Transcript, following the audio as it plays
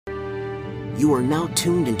You are now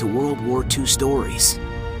tuned into World War II stories.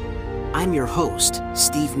 I'm your host,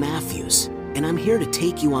 Steve Matthews, and I'm here to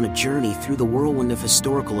take you on a journey through the whirlwind of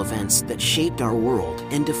historical events that shaped our world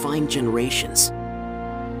and defined generations.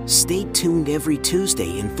 Stay tuned every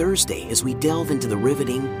Tuesday and Thursday as we delve into the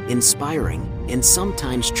riveting, inspiring, and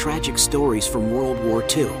sometimes tragic stories from World War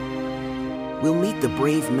II. We'll meet the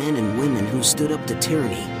brave men and women who stood up to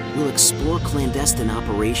tyranny, we'll explore clandestine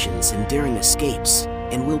operations and daring escapes,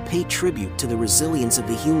 and we'll pay tribute to the resilience of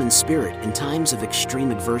the human spirit in times of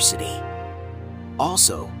extreme adversity.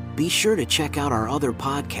 Also, be sure to check out our other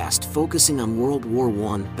podcast focusing on World War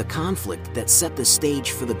I, the conflict that set the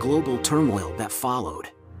stage for the global turmoil that followed.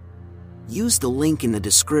 Use the link in the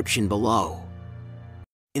description below.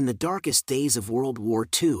 In the darkest days of World War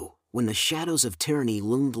II, when the shadows of tyranny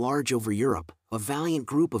loomed large over Europe, a valiant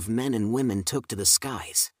group of men and women took to the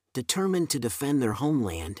skies, determined to defend their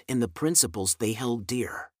homeland and the principles they held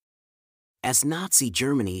dear. As Nazi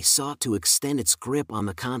Germany sought to extend its grip on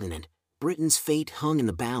the continent, Britain's fate hung in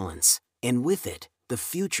the balance, and with it, the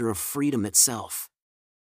future of freedom itself.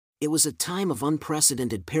 It was a time of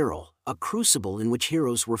unprecedented peril, a crucible in which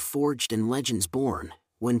heroes were forged and legends born,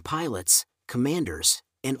 when pilots, commanders,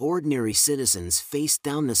 and ordinary citizens faced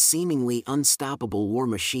down the seemingly unstoppable war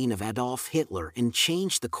machine of Adolf Hitler and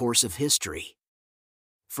changed the course of history.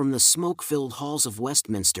 From the smoke-filled halls of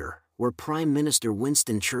Westminster, where Prime Minister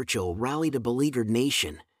Winston Churchill rallied a beleaguered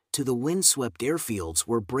nation, to the windswept airfields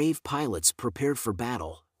where brave pilots prepared for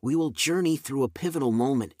battle, we will journey through a pivotal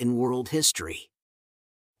moment in world history.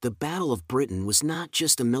 The Battle of Britain was not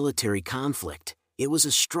just a military conflict, it was a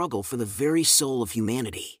struggle for the very soul of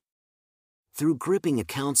humanity. Through gripping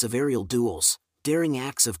accounts of aerial duels, daring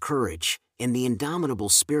acts of courage, and the indomitable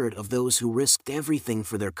spirit of those who risked everything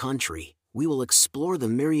for their country, we will explore the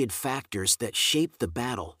myriad factors that shaped the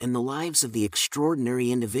battle and the lives of the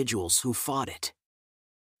extraordinary individuals who fought it.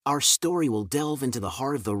 Our story will delve into the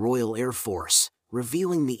heart of the Royal Air Force,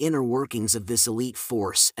 revealing the inner workings of this elite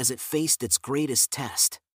force as it faced its greatest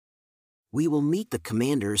test. We will meet the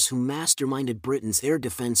commanders who masterminded Britain's air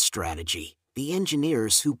defense strategy, the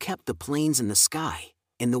engineers who kept the planes in the sky,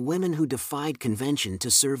 and the women who defied convention to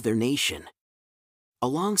serve their nation.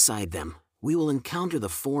 Alongside them, we will encounter the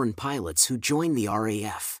foreign pilots who joined the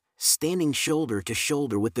RAF, standing shoulder to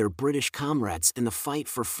shoulder with their British comrades in the fight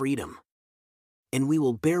for freedom. And we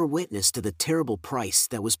will bear witness to the terrible price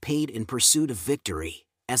that was paid in pursuit of victory,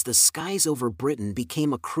 as the skies over Britain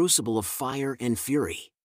became a crucible of fire and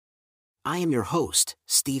fury. I am your host,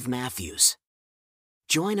 Steve Matthews.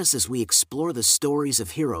 Join us as we explore the stories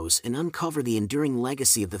of heroes and uncover the enduring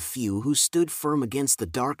legacy of the few who stood firm against the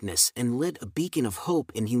darkness and lit a beacon of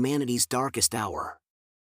hope in humanity's darkest hour.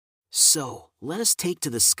 So, let us take to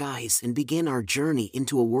the skies and begin our journey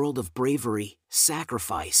into a world of bravery,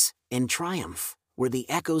 sacrifice, and triumph, where the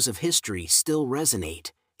echoes of history still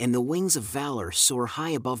resonate, and the wings of valor soar high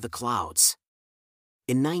above the clouds.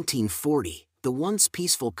 In 1940, the once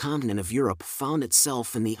peaceful continent of Europe found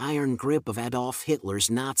itself in the iron grip of Adolf Hitler's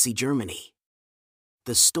Nazi Germany.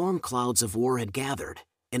 The storm clouds of war had gathered,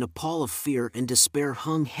 and a pall of fear and despair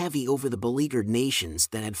hung heavy over the beleaguered nations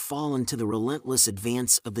that had fallen to the relentless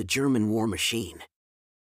advance of the German war machine.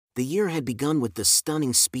 The year had begun with the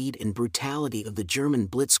stunning speed and brutality of the German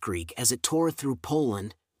blitzkrieg as it tore through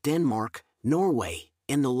Poland, Denmark, Norway,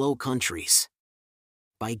 and the Low Countries.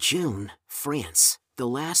 By June, France, the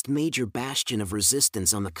last major bastion of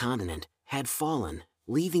resistance on the continent, had fallen,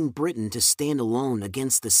 leaving Britain to stand alone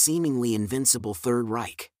against the seemingly invincible Third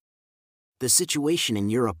Reich. The situation in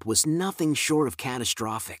Europe was nothing short of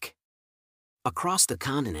catastrophic. Across the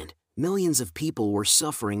continent, millions of people were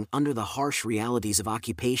suffering under the harsh realities of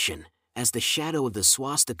occupation, as the shadow of the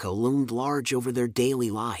swastika loomed large over their daily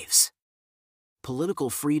lives. Political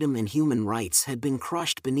freedom and human rights had been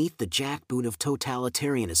crushed beneath the jackboot of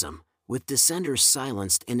totalitarianism, with dissenters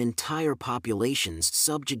silenced and entire populations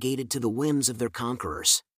subjugated to the whims of their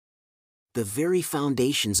conquerors. The very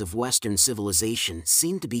foundations of Western civilization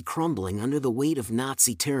seemed to be crumbling under the weight of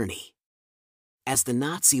Nazi tyranny. As the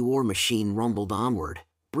Nazi war machine rumbled onward,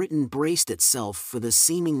 Britain braced itself for the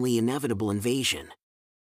seemingly inevitable invasion.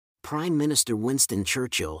 Prime Minister Winston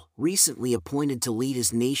Churchill, recently appointed to lead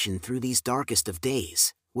his nation through these darkest of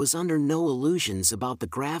days, was under no illusions about the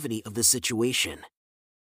gravity of the situation.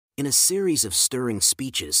 In a series of stirring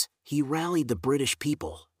speeches, he rallied the British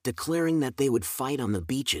people, declaring that they would fight on the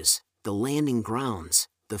beaches, the landing grounds,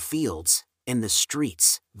 the fields, and the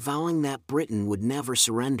streets, vowing that Britain would never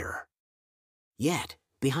surrender. Yet,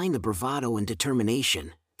 behind the bravado and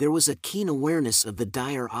determination, there was a keen awareness of the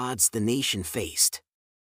dire odds the nation faced.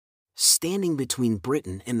 Standing between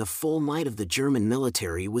Britain and the full might of the German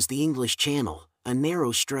military was the English Channel, a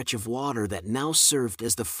narrow stretch of water that now served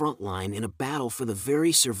as the front line in a battle for the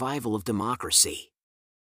very survival of democracy.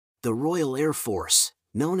 The Royal Air Force,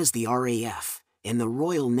 known as the RAF, and the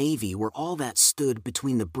Royal Navy were all that stood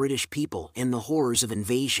between the British people and the horrors of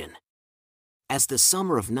invasion. As the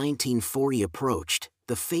summer of 1940 approached,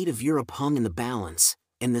 the fate of Europe hung in the balance,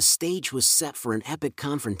 and the stage was set for an epic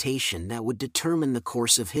confrontation that would determine the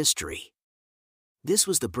course of history. This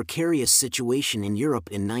was the precarious situation in Europe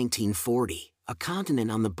in 1940, a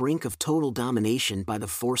continent on the brink of total domination by the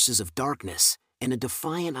forces of darkness, and a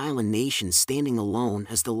defiant island nation standing alone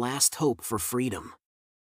as the last hope for freedom.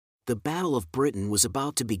 The Battle of Britain was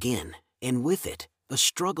about to begin, and with it, a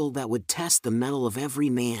struggle that would test the mettle of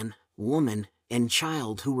every man, woman, and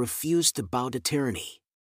child who refused to bow to tyranny.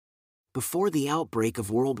 Before the outbreak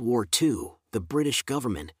of World War II, the British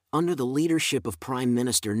government, under the leadership of Prime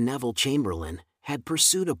Minister Neville Chamberlain, had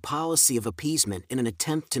pursued a policy of appeasement in an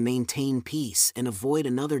attempt to maintain peace and avoid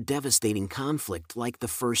another devastating conflict like the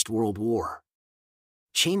First World War.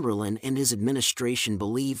 Chamberlain and his administration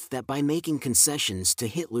believed that by making concessions to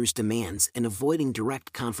Hitler's demands and avoiding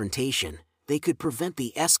direct confrontation, they could prevent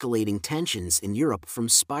the escalating tensions in Europe from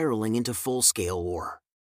spiraling into full-scale war.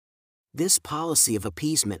 This policy of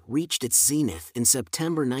appeasement reached its zenith in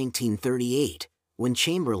September 1938, when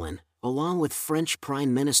Chamberlain, along with French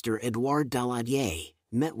Prime Minister Édouard Daladier,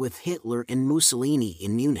 met with Hitler and Mussolini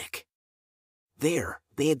in Munich. There,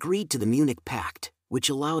 they agreed to the Munich Pact, which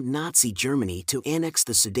allowed Nazi Germany to annex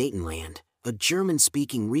the Sudetenland, a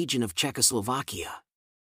German-speaking region of Czechoslovakia.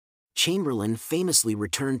 Chamberlain famously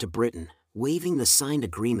returned to Britain, waving the signed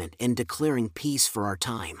agreement and declaring peace for our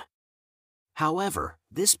time. However,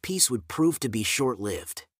 this peace would prove to be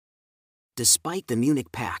short-lived. Despite the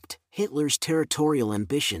Munich Pact, Hitler's territorial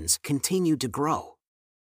ambitions continued to grow.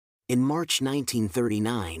 In March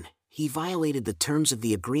 1939, he violated the terms of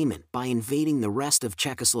the agreement by invading the rest of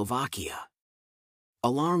Czechoslovakia.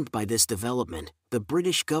 Alarmed by this development, the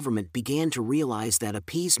British government began to realize that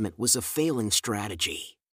appeasement was a failing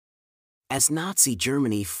strategy. As Nazi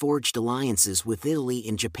Germany forged alliances with Italy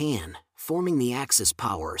and Japan, forming the Axis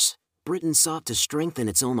powers, Britain sought to strengthen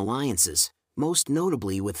its own alliances, most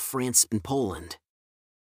notably with France and Poland.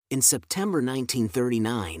 In September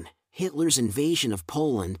 1939, Hitler's invasion of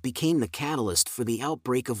Poland became the catalyst for the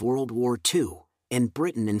outbreak of World War II, and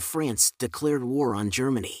Britain and France declared war on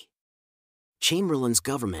Germany. Chamberlain's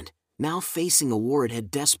government, now facing a war it had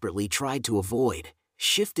desperately tried to avoid,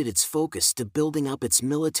 shifted its focus to building up its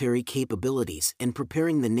military capabilities and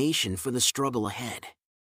preparing the nation for the struggle ahead.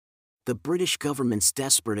 The British government's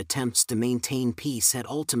desperate attempts to maintain peace had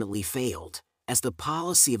ultimately failed, as the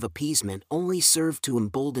policy of appeasement only served to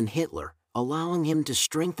embolden Hitler, allowing him to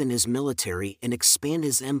strengthen his military and expand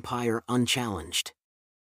his empire unchallenged.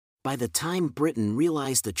 By the time Britain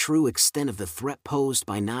realized the true extent of the threat posed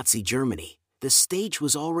by Nazi Germany, the stage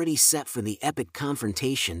was already set for the epic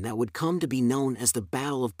confrontation that would come to be known as the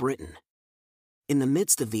Battle of Britain. In the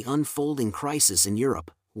midst of the unfolding crisis in Europe,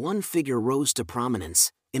 one figure rose to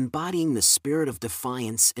prominence, embodying the spirit of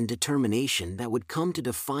defiance and determination that would come to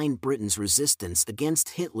define Britain's resistance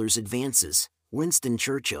against Hitler's advances: Winston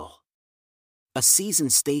Churchill. A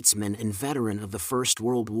seasoned statesman and veteran of the First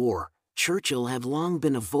World War, Churchill had long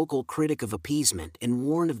been a vocal critic of appeasement and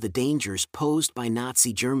warned of the dangers posed by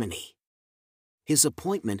Nazi Germany. His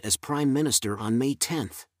appointment as Prime Minister on May 10,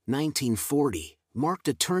 1940, marked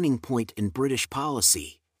a turning point in British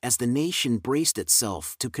policy, as the nation braced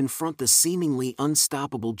itself to confront the seemingly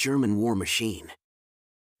unstoppable German war machine.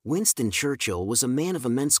 Winston Churchill was a man of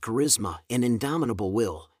immense charisma and indomitable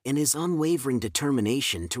will, and his unwavering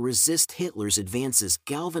determination to resist Hitler's advances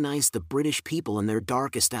galvanized the British people in their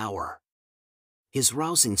darkest hour. His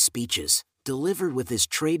rousing speeches, delivered with his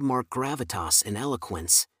trademark gravitas and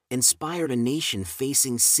eloquence, inspired a nation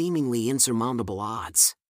facing seemingly insurmountable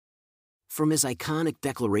odds. From his iconic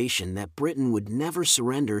declaration that Britain would never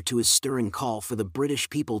surrender to his stirring call for the British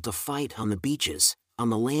people to fight on the beaches, on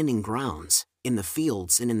the landing grounds, in the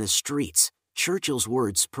fields and in the streets, Churchill's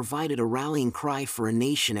words provided a rallying cry for a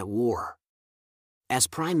nation at war. As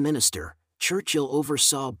Prime Minister, Churchill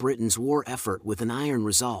oversaw Britain's war effort with an iron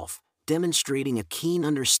resolve, demonstrating a keen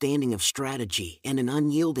understanding of strategy and an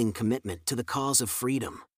unyielding commitment to the cause of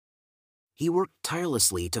freedom. He worked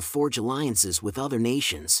tirelessly to forge alliances with other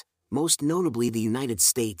nations, most notably the United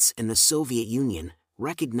States and the Soviet Union,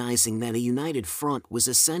 recognizing that a united front was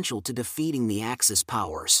essential to defeating the Axis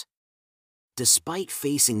powers. Despite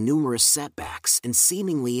facing numerous setbacks and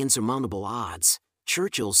seemingly insurmountable odds,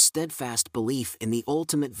 Churchill's steadfast belief in the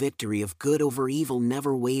ultimate victory of good over evil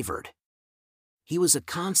never wavered. He was a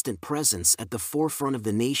constant presence at the forefront of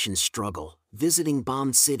the nation's struggle, visiting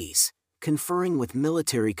bombed cities, conferring with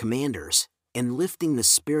military commanders, and lifting the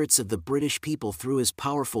spirits of the British people through his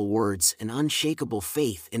powerful words and unshakable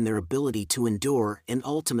faith in their ability to endure and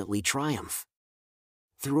ultimately triumph.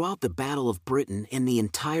 Throughout the Battle of Britain and the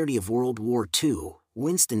entirety of World War II,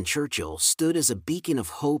 Winston Churchill stood as a beacon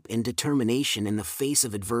of hope and determination in the face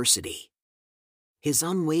of adversity. His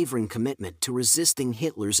unwavering commitment to resisting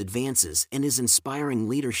Hitler's advances and his inspiring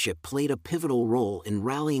leadership played a pivotal role in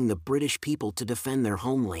rallying the British people to defend their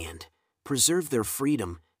homeland, preserve their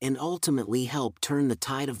freedom, and ultimately help turn the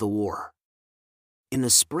tide of the war. In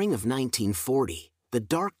the spring of 1940, the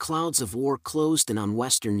dark clouds of war closed in on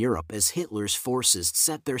Western Europe as Hitler's forces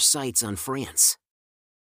set their sights on France.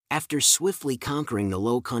 After swiftly conquering the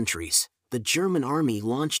Low Countries, the German army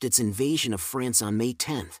launched its invasion of France on May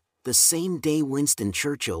 10, the same day Winston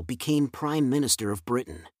Churchill became Prime Minister of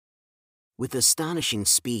Britain. With astonishing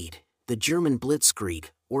speed, the German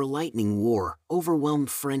Blitzkrieg, or Lightning War,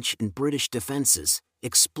 overwhelmed French and British defenses,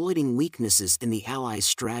 exploiting weaknesses in the Allies'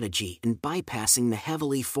 strategy and bypassing the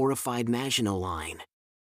heavily fortified Maginot Line.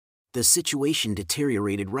 The situation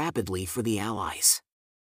deteriorated rapidly for the Allies.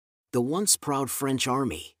 The once proud French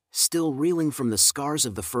army, still reeling from the scars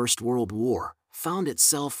of the First World War, found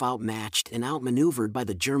itself outmatched and outmaneuvered by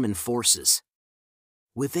the German forces.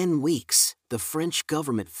 Within weeks, the French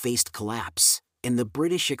government faced collapse, and the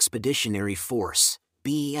British Expeditionary Force,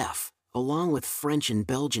 BEF, along with French and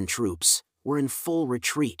Belgian troops, were in full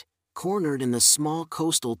retreat, cornered in the small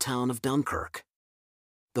coastal town of Dunkirk.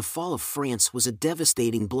 The fall of France was a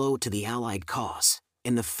devastating blow to the Allied cause,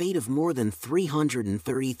 and the fate of more than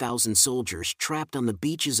 330,000 soldiers trapped on the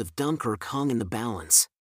beaches of Dunkirk hung in the balance.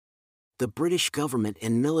 The British government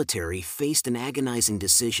and military faced an agonizing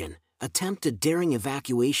decision: attempt a daring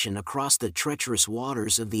evacuation across the treacherous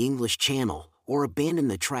waters of the English Channel, or abandon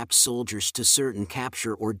the trapped soldiers to certain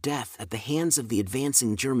capture or death at the hands of the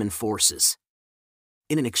advancing German forces.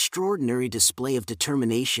 In an extraordinary display of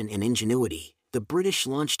determination and ingenuity, the British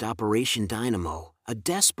launched Operation Dynamo, a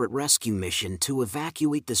desperate rescue mission to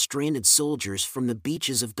evacuate the stranded soldiers from the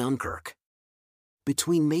beaches of Dunkirk.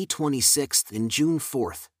 Between May 26 and June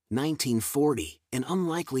 4, 1940, an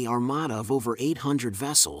unlikely armada of over 800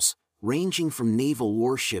 vessels, ranging from naval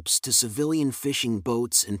warships to civilian fishing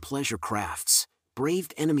boats and pleasure crafts,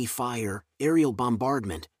 braved enemy fire, aerial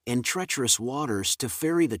bombardment, and treacherous waters to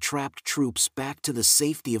ferry the trapped troops back to the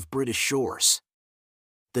safety of British shores.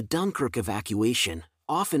 The Dunkirk evacuation,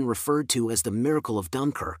 often referred to as the Miracle of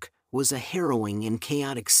Dunkirk, was a harrowing and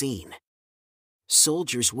chaotic scene.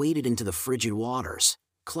 Soldiers waded into the frigid waters,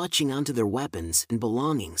 clutching onto their weapons and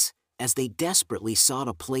belongings, as they desperately sought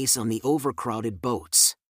a place on the overcrowded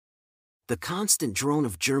boats. The constant drone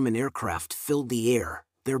of German aircraft filled the air,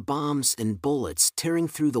 their bombs and bullets tearing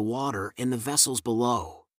through the water and the vessels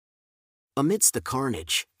below. Amidst the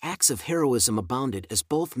carnage, acts of heroism abounded as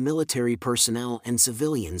both military personnel and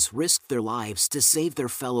civilians risked their lives to save their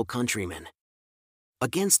fellow countrymen.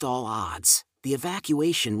 Against all odds, the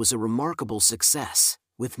evacuation was a remarkable success,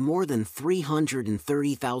 with more than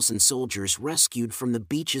 330,000 soldiers rescued from the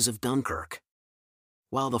beaches of Dunkirk.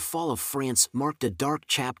 While the fall of France marked a dark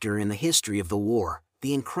chapter in the history of the war,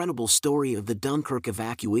 the incredible story of the Dunkirk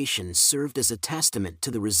evacuation served as a testament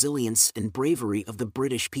to the resilience and bravery of the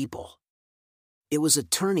British people. It was a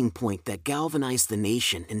turning point that galvanized the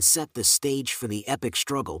nation and set the stage for the epic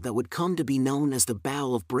struggle that would come to be known as the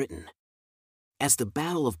Battle of Britain. As the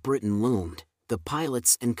Battle of Britain loomed, the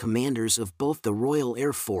pilots and commanders of both the Royal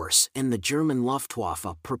Air Force and the German Luftwaffe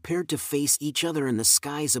prepared to face each other in the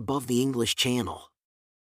skies above the English Channel.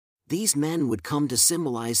 These men would come to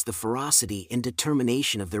symbolize the ferocity and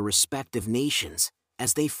determination of their respective nations,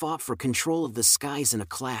 as they fought for control of the skies in a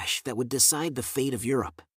clash that would decide the fate of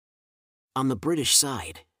Europe. On the British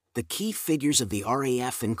side, the key figures of the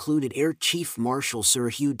RAF included Air Chief Marshal Sir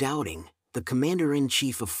Hugh Dowding, the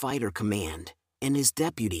Commander-in-Chief of Fighter Command, and his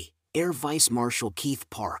deputy, Air Vice Marshal Keith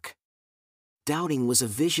Park. Dowding was a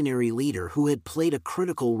visionary leader who had played a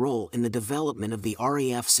critical role in the development of the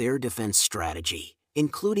RAF's air defense strategy,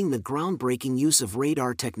 including the groundbreaking use of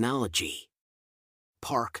radar technology.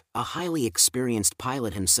 Park, a highly experienced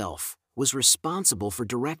pilot himself, was responsible for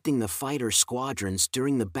directing the fighter squadrons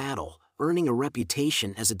during the battle, earning a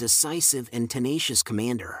reputation as a decisive and tenacious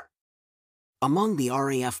commander. Among the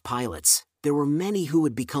RAF pilots, there were many who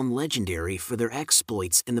would become legendary for their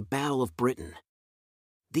exploits in the Battle of Britain.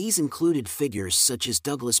 These included figures such as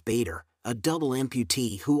Douglas Bader, a double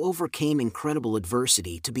amputee who overcame incredible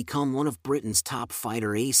adversity to become one of Britain's top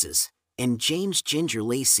fighter aces, and James Ginger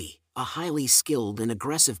Lacey, a highly skilled and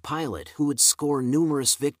aggressive pilot who would score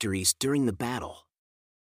numerous victories during the battle.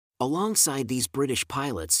 Alongside these British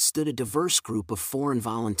pilots stood a diverse group of foreign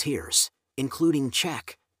volunteers, including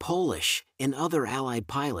Czech, Polish, and other Allied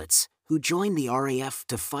pilots, who joined the RAF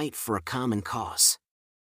to fight for a common cause.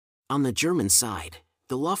 On the German side,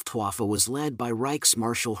 the Luftwaffe was led by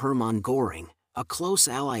Reichsmarschall Hermann Göring, a close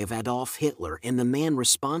ally of Adolf Hitler and the man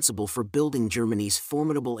responsible for building Germany's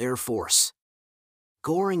formidable air force.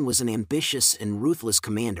 Göring was an ambitious and ruthless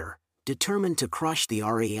commander, determined to crush the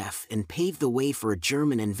RAF and pave the way for a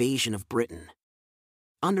German invasion of Britain.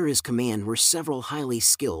 Under his command were several highly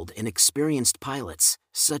skilled and experienced pilots,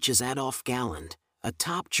 such as Adolf Galland, a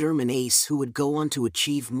top German ace who would go on to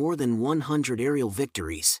achieve more than 100 aerial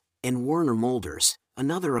victories, and Werner Mulders,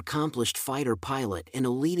 another accomplished fighter pilot and a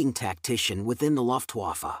leading tactician within the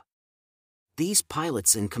Luftwaffe. These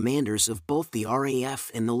pilots and commanders of both the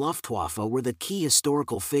RAF and the Luftwaffe were the key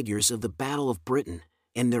historical figures of the Battle of Britain,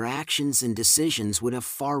 and their actions and decisions would have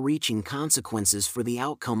far-reaching consequences for the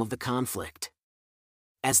outcome of the conflict.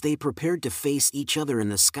 As they prepared to face each other in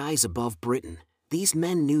the skies above Britain, these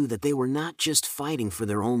men knew that they were not just fighting for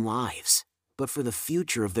their own lives, but for the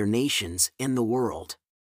future of their nations and the world.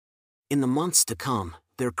 In the months to come,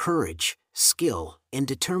 their courage, skill, and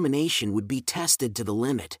determination would be tested to the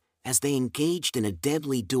limit, as they engaged in a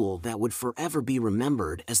deadly duel that would forever be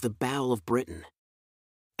remembered as the Battle of Britain.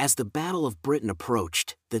 As the Battle of Britain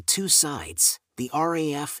approached, the two sides, the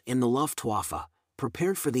RAF and the Luftwaffe,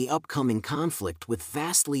 prepared for the upcoming conflict with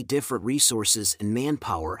vastly different resources and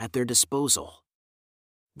manpower at their disposal.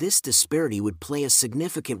 This disparity would play a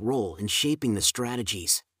significant role in shaping the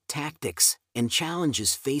strategies, tactics, and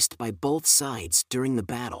challenges faced by both sides during the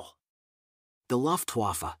battle. The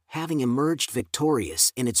Luftwaffe, having emerged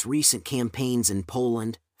victorious in its recent campaigns in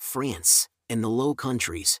Poland, France, and the Low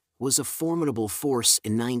Countries, was a formidable force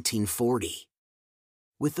in 1940.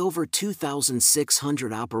 With over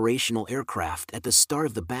 2,600 operational aircraft at the start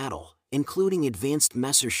of the battle, including advanced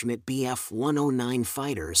Messerschmitt Bf 109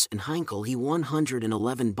 fighters and Heinkel He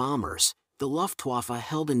 111 bombers, the Luftwaffe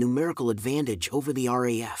held a numerical advantage over the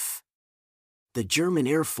RAF. The German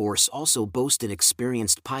Air Force also boasted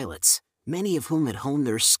experienced pilots, many of whom had honed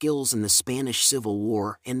their skills in the Spanish Civil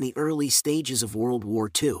War and the early stages of World War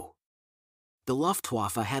II. The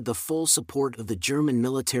Luftwaffe had the full support of the German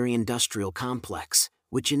military-industrial complex,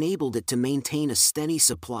 which enabled it to maintain a steady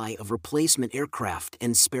supply of replacement aircraft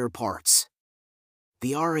and spare parts.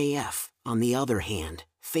 The RAF, on the other hand,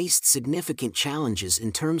 faced significant challenges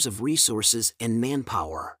in terms of resources and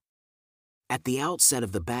manpower. At the outset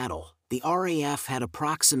of the battle, the RAF had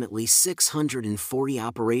approximately 640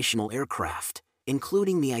 operational aircraft,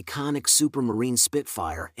 including the iconic Supermarine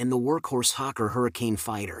Spitfire and the workhorse Hawker Hurricane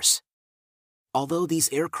fighters. Although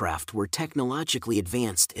these aircraft were technologically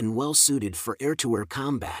advanced and well-suited for air-to-air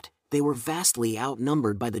combat, they were vastly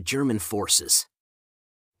outnumbered by the German forces.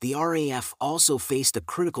 The RAF also faced a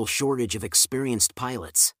critical shortage of experienced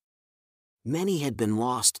pilots. Many had been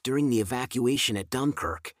lost during the evacuation at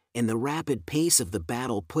Dunkirk, and the rapid pace of the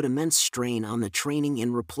battle put immense strain on the training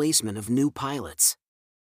and replacement of new pilots.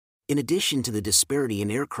 In addition to the disparity in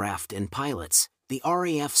aircraft and pilots, the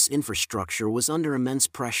RAF's infrastructure was under immense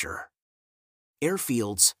pressure.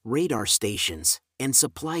 Airfields, radar stations, and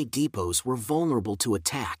supply depots were vulnerable to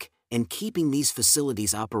attack, and keeping these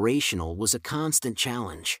facilities operational was a constant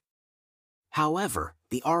challenge. However,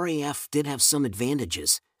 the RAF did have some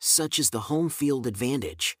advantages, such as the home field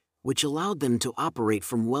advantage, which allowed them to operate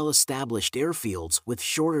from well-established airfields with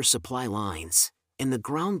shorter supply lines, and the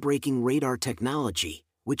groundbreaking radar technology,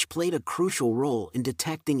 which played a crucial role in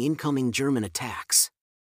detecting incoming German attacks.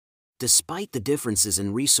 Despite the differences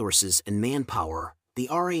in resources and manpower, the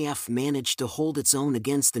RAF managed to hold its own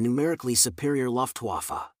against the numerically superior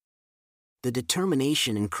Luftwaffe. The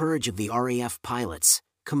determination and courage of the RAF pilots,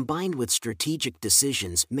 combined with strategic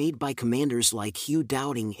decisions made by commanders like Hugh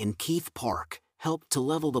Dowding and Keith Park, helped to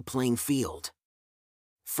level the playing field.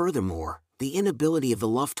 Furthermore, the inability of the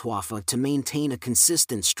Luftwaffe to maintain a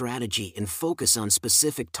consistent strategy and focus on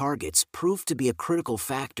specific targets proved to be a critical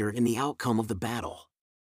factor in the outcome of the battle.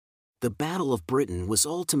 The Battle of Britain was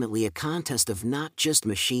ultimately a contest of not just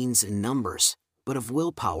machines and numbers, but of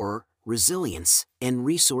willpower, resilience, and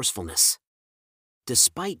resourcefulness.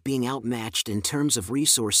 Despite being outmatched in terms of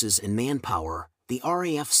resources and manpower, the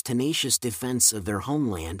RAF's tenacious defense of their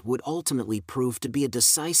homeland would ultimately prove to be a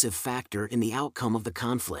decisive factor in the outcome of the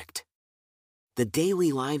conflict. The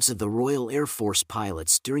daily lives of the Royal Air Force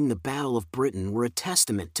pilots during the Battle of Britain were a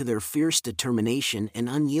testament to their fierce determination and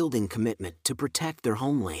unyielding commitment to protect their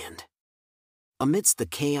homeland. Amidst the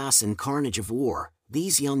chaos and carnage of war,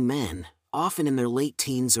 these young men, often in their late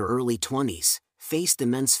teens or early 20s, faced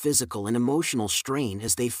immense physical and emotional strain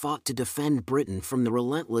as they fought to defend Britain from the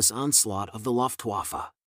relentless onslaught of the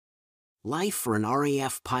Luftwaffe. Life for an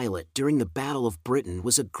RAF pilot during the Battle of Britain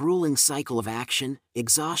was a grueling cycle of action,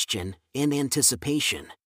 exhaustion, and anticipation.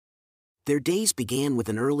 Their days began with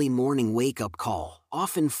an early morning wake-up call,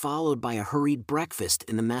 often followed by a hurried breakfast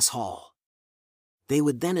in the mess hall. They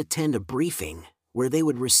would then attend a briefing, where they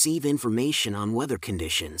would receive information on weather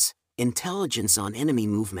conditions, intelligence on enemy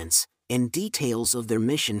movements, and details of their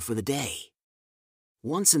mission for the day.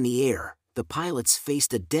 Once in the air, the pilots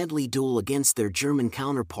faced a deadly duel against their German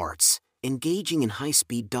counterparts, engaging in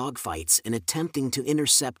high-speed dogfights and attempting to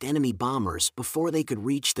intercept enemy bombers before they could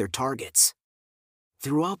reach their targets.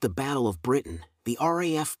 Throughout the Battle of Britain, the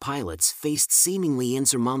RAF pilots faced seemingly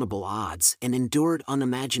insurmountable odds and endured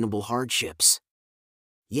unimaginable hardships.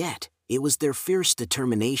 Yet, it was their fierce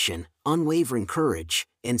determination, unwavering courage,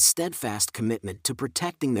 and steadfast commitment to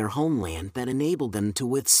protecting their homeland that enabled them to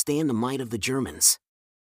withstand the might of the Germans.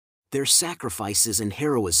 Their sacrifices and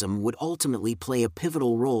heroism would ultimately play a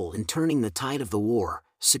pivotal role in turning the tide of the war,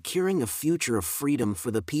 securing a future of freedom for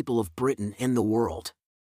the people of Britain and the world.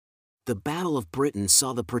 The Battle of Britain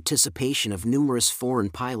saw the participation of numerous foreign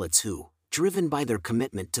pilots who, driven by their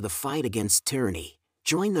commitment to the fight against tyranny,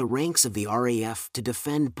 joined the ranks of the RAF to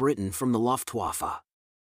defend Britain from the Luftwaffe.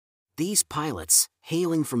 These pilots,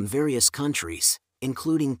 hailing from various countries,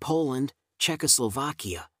 including Poland,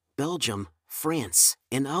 Czechoslovakia, Belgium, France,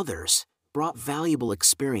 and others, brought valuable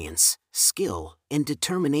experience, skill, and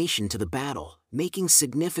determination to the battle, making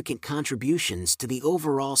significant contributions to the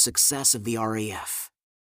overall success of the RAF.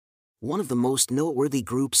 One of the most noteworthy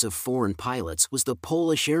groups of foreign pilots was the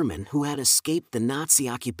Polish airmen who had escaped the Nazi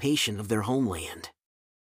occupation of their homeland.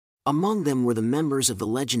 Among them were the members of the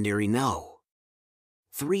legendary No.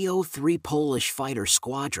 303 Polish Fighter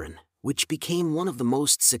Squadron, which became one of the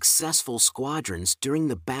most successful squadrons during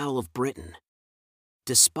the Battle of Britain.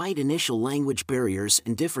 Despite initial language barriers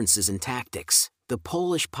and differences in tactics, the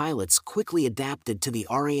Polish pilots quickly adapted to the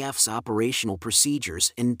RAF's operational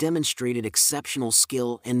procedures and demonstrated exceptional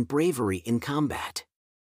skill and bravery in combat.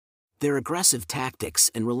 Their aggressive tactics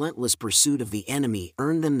and relentless pursuit of the enemy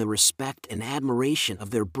earned them the respect and admiration of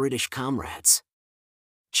their British comrades.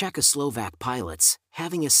 Czechoslovak pilots,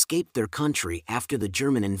 having escaped their country after the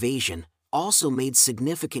German invasion, also made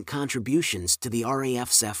significant contributions to the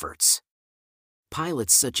RAF's efforts.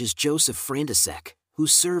 Pilots such as Joseph František, who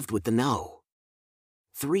served with the No.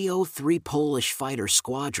 303 Polish Fighter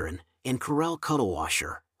Squadron, and Karel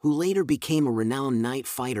Kuttelwasser, who later became a renowned night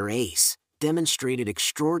fighter ace, demonstrated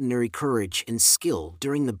extraordinary courage and skill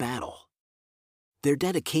during the battle. Their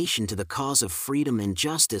dedication to the cause of freedom and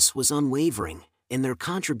justice was unwavering, and their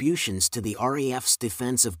contributions to the RAF's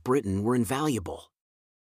defense of Britain were invaluable.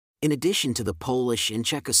 In addition to the Polish and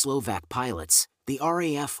Czechoslovak pilots, the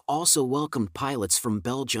RAF also welcomed pilots from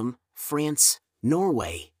Belgium, France,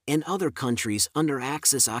 Norway, and other countries under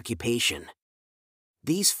Axis occupation.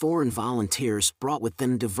 These foreign volunteers brought with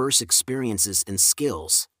them diverse experiences and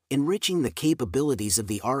skills, enriching the capabilities of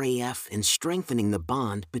the RAF and strengthening the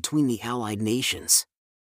bond between the Allied nations.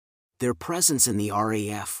 Their presence in the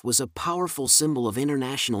RAF was a powerful symbol of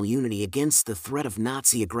international unity against the threat of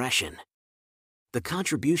Nazi aggression. The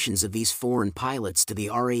contributions of these foreign pilots to the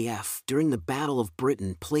RAF during the Battle of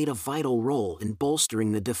Britain played a vital role in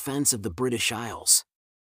bolstering the defense of the British Isles.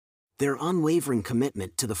 Their unwavering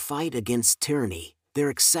commitment to the fight against tyranny, their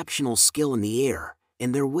exceptional skill in the air,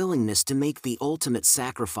 and their willingness to make the ultimate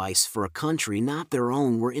sacrifice for a country not their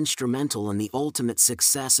own were instrumental in the ultimate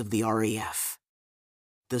success of the RAF.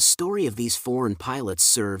 The story of these foreign pilots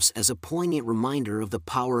serves as a poignant reminder of the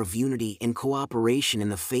power of unity and cooperation in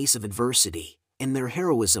the face of adversity, and their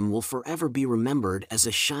heroism will forever be remembered as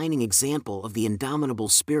a shining example of the indomitable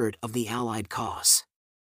spirit of the Allied cause.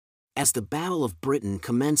 As the Battle of Britain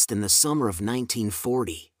commenced in the summer of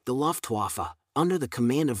 1940, the Luftwaffe, under the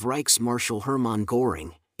command of Reichsmarschall Hermann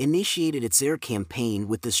Göring, initiated its air campaign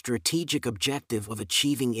with the strategic objective of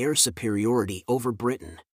achieving air superiority over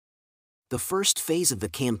Britain. The first phase of the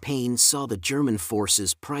campaign saw the German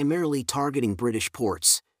forces primarily targeting British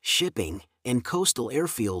ports, shipping, and coastal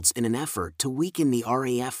airfields in an effort to weaken the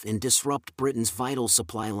RAF and disrupt Britain's vital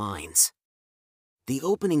supply lines. The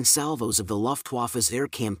opening salvos of the Luftwaffe's air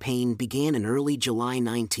campaign began in early July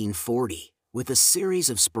 1940, with a series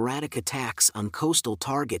of sporadic attacks on coastal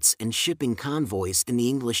targets and shipping convoys in the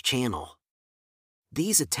English Channel.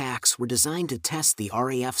 These attacks were designed to test the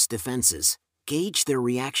RAF's defenses, gauge their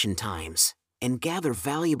reaction times, and gather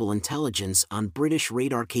valuable intelligence on British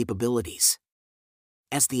radar capabilities.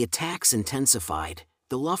 As the attacks intensified,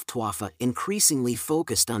 the Luftwaffe increasingly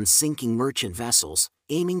focused on sinking merchant vessels,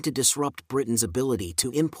 aiming to disrupt Britain's ability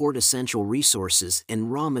to import essential resources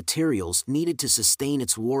and raw materials needed to sustain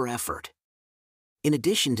its war effort. In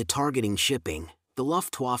addition to targeting shipping, the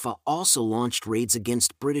Luftwaffe also launched raids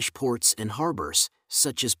against British ports and harbors,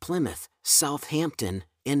 such as Plymouth, Southampton,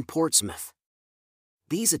 and Portsmouth.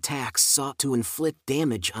 These attacks sought to inflict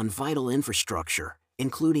damage on vital infrastructure,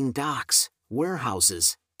 including docks,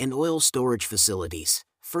 warehouses, and oil storage facilities,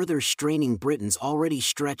 further straining Britain's already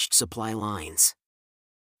stretched supply lines.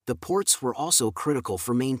 The ports were also critical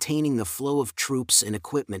for maintaining the flow of troops and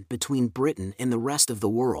equipment between Britain and the rest of the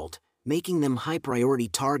world, making them high-priority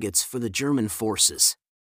targets for the German forces.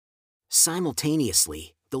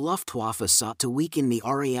 Simultaneously, the Luftwaffe sought to weaken the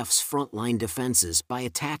RAF's frontline defenses by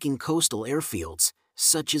attacking coastal airfields,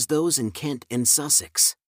 such as those in Kent and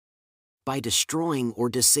Sussex. By destroying or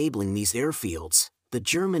disabling these airfields, the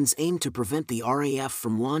Germans aimed to prevent the RAF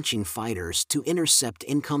from launching fighters to intercept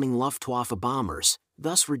incoming Luftwaffe bombers,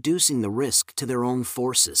 thus reducing the risk to their own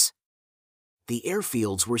forces. The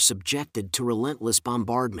airfields were subjected to relentless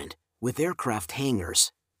bombardment, with aircraft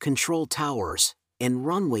hangars, control towers, and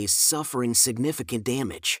runways suffering significant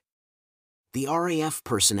damage. The RAF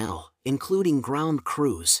personnel, including ground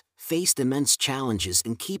crews, faced immense challenges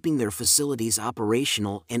in keeping their facilities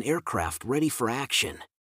operational and aircraft ready for action.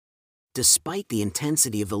 Despite the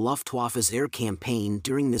intensity of the Luftwaffe's air campaign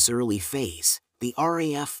during this early phase, the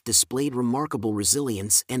RAF displayed remarkable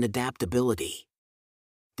resilience and adaptability.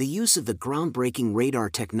 The use of the groundbreaking radar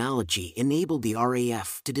technology enabled the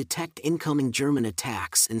RAF to detect incoming German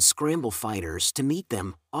attacks and scramble fighters to meet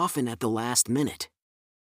them, often at the last minute.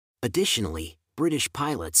 Additionally, British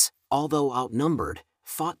pilots, although outnumbered,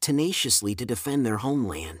 fought tenaciously to defend their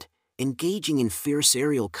homeland, engaging in fierce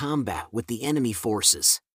aerial combat with the enemy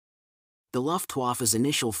forces. The Luftwaffe's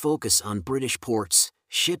initial focus on British ports,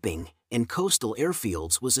 shipping, and coastal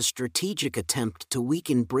airfields was a strategic attempt to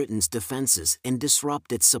weaken Britain's defenses and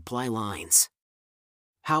disrupt its supply lines.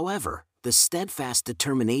 However, the steadfast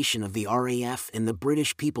determination of the RAF and the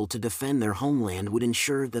British people to defend their homeland would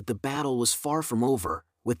ensure that the battle was far from over,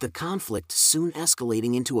 with the conflict soon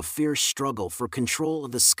escalating into a fierce struggle for control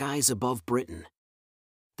of the skies above Britain.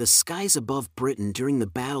 The skies above Britain during the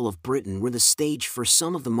Battle of Britain were the stage for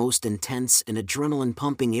some of the most intense and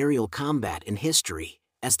adrenaline-pumping aerial combat in history,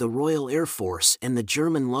 as the Royal Air Force and the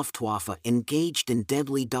German Luftwaffe engaged in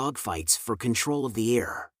deadly dogfights for control of the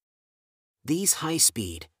air. These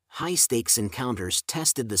high-speed, high-stakes encounters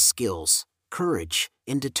tested the skills, courage,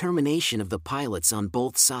 and determination of the pilots on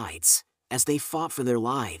both sides, as they fought for their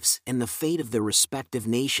lives and the fate of their respective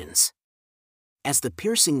nations. As the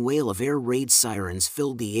piercing wail of air raid sirens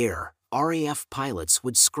filled the air, RAF pilots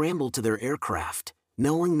would scramble to their aircraft,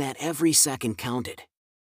 knowing that every second counted.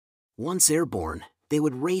 Once airborne, they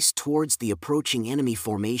would race towards the approaching enemy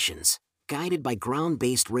formations, guided by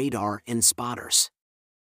ground-based radar and spotters.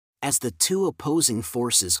 As the two opposing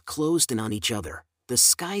forces closed in on each other, the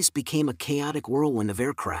skies became a chaotic whirlwind of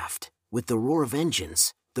aircraft, with the roar of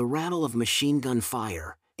engines, the rattle of machine gun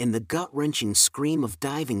fire, and the gut-wrenching scream of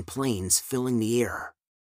diving planes filling the air.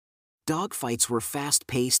 Dogfights were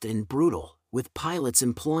fast-paced and brutal, with pilots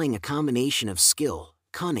employing a combination of skill,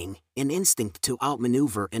 cunning, and instinct to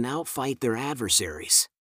outmaneuver and outfight their adversaries.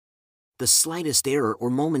 The slightest error or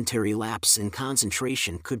momentary lapse in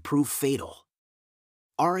concentration could prove fatal.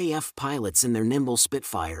 RAF pilots in their nimble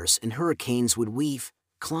Spitfires and Hurricanes would weave,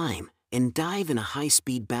 climb, and dive in a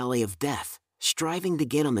high-speed ballet of death, striving to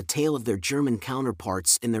get on the tail of their German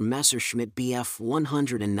counterparts in their Messerschmitt Bf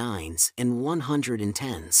 109s and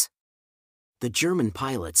 110s. The German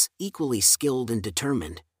pilots, equally skilled and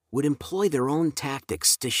determined, would employ their own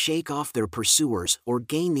tactics to shake off their pursuers or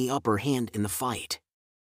gain the upper hand in the fight.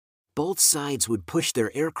 Both sides would push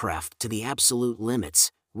their aircraft to the absolute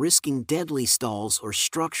limits, risking deadly stalls or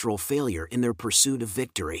structural failure in their pursuit of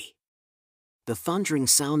victory. The thundering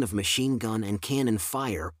sound of machine gun and cannon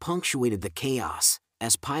fire punctuated the chaos,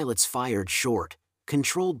 as pilots fired short,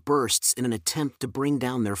 controlled bursts in an attempt to bring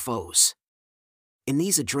down their foes. In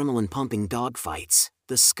these adrenaline-pumping dogfights,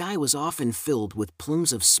 the sky was often filled with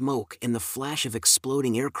plumes of smoke and the flash of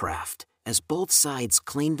exploding aircraft, as both sides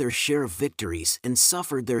claimed their share of victories and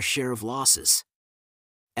suffered their share of losses.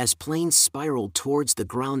 As planes spiraled towards the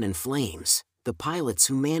ground in flames, the pilots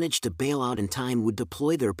who managed to bail out in time would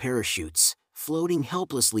deploy their parachutes, floating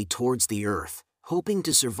helplessly towards the earth, hoping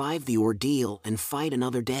to survive the ordeal and fight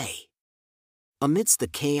another day. Amidst the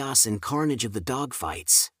chaos and carnage of the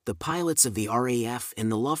dogfights, the pilots of the RAF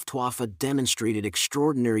and the Luftwaffe demonstrated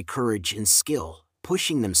extraordinary courage and skill,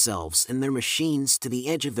 pushing themselves and their machines to the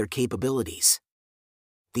edge of their capabilities.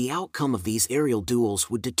 The outcome of these aerial duels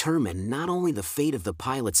would determine not only the fate of the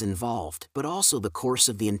pilots involved but also the course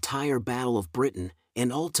of the entire Battle of Britain,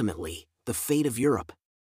 and ultimately, the fate of Europe.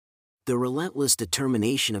 The relentless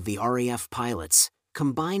determination of the RAF pilots,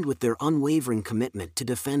 combined with their unwavering commitment to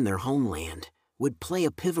defend their homeland, would play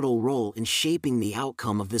a pivotal role in shaping the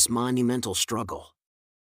outcome of this monumental struggle.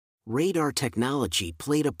 Radar technology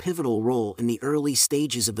played a pivotal role in the early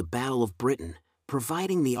stages of the Battle of Britain,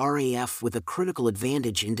 providing the RAF with a critical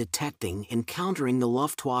advantage in detecting and countering the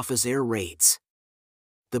Luftwaffe's air raids.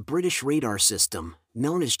 The British radar system,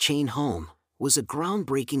 known as Chain Home, was a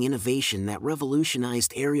groundbreaking innovation that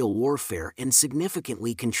revolutionized aerial warfare and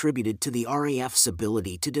significantly contributed to the RAF's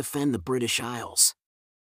ability to defend the British Isles.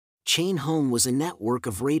 Chain Home was a network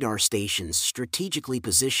of radar stations strategically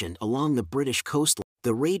positioned along the British coastline.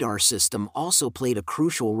 The radar system also played a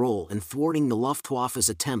crucial role in thwarting the Luftwaffe's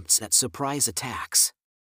attempts at surprise attacks.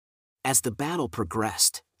 As the battle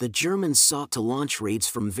progressed, the Germans sought to launch raids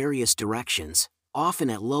from various directions, often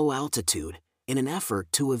at low altitude, in an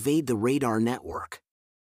effort to evade the radar network.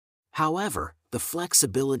 However, the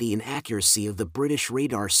flexibility and accuracy of the British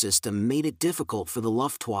radar system made it difficult for the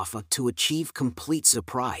Luftwaffe to achieve complete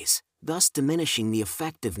surprise, thus diminishing the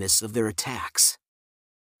effectiveness of their attacks.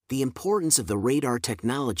 The importance of the radar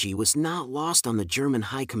technology was not lost on the German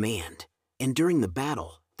high command, and during the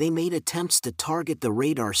battle, they made attempts to target the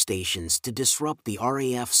radar stations to disrupt the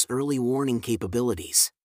RAF's early warning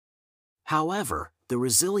capabilities. However, the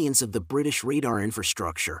resilience of the British radar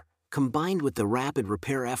infrastructure, combined with the rapid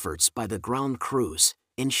repair efforts by the ground crews,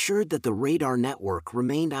 ensured that the radar network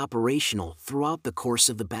remained operational throughout the course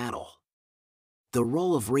of the battle. The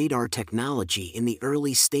role of radar technology in the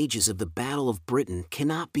early stages of the Battle of Britain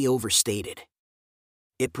cannot be overstated.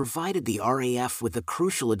 It provided the RAF with a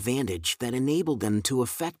crucial advantage that enabled them to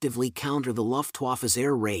effectively counter the Luftwaffe's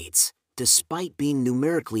air raids, despite being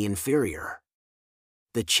numerically inferior.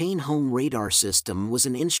 The Chain Home radar system was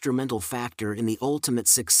an instrumental factor in the ultimate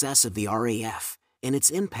success of the RAF, and its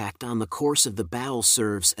impact on the course of the battle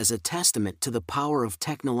serves as a testament to the power of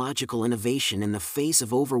technological innovation in the face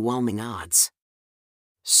of overwhelming odds.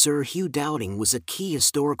 Sir Hugh Dowding was a key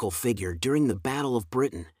historical figure during the Battle of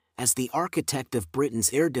Britain, as the architect of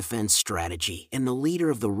Britain's air defence strategy and the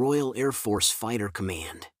leader of the Royal Air Force Fighter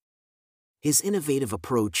Command. His innovative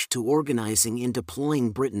approach to organising and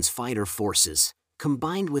deploying Britain's fighter forces,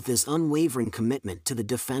 combined with his unwavering commitment to the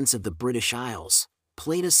defense of the British Isles,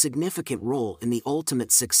 played a significant role in the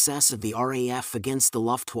ultimate success of the RAF against the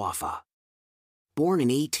Luftwaffe. Born in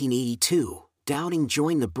 1882, Dowding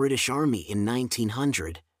joined the British Army in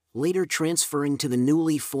 1900, later transferring to the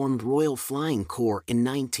newly formed Royal Flying Corps in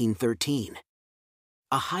 1913.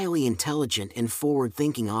 A highly intelligent and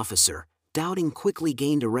forward-thinking officer, Dowding quickly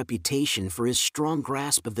gained a reputation for his strong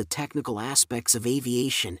grasp of the technical aspects of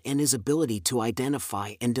aviation and his ability to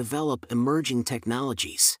identify and develop emerging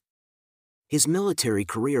technologies. His military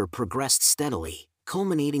career progressed steadily,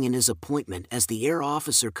 culminating in his appointment as the Air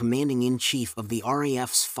Officer Commanding-in-Chief of the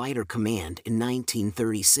RAF's Fighter Command in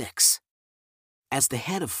 1936. As the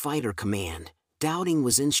head of Fighter Command, Dowding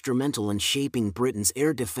was instrumental in shaping Britain's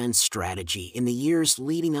air defense strategy in the years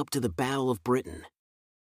leading up to the Battle of Britain.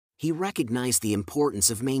 He recognized the importance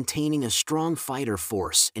of maintaining a strong fighter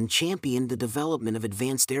force and championed the development of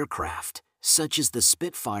advanced aircraft, such as the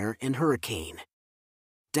Spitfire and Hurricane.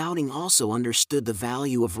 Dowding also understood the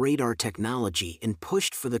value of radar technology and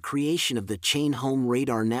pushed for the creation of the Chain Home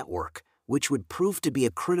radar network, which would prove to be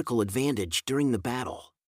a critical advantage during the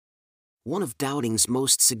battle. One of Dowding's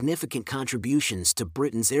most significant contributions to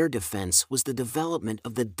Britain's air defense was the development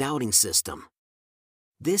of the Dowding system.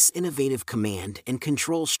 This innovative command and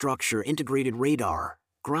control structure integrated radar,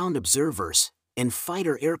 ground observers, and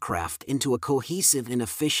fighter aircraft into a cohesive and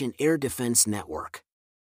efficient air defense network.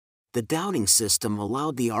 The Dowding system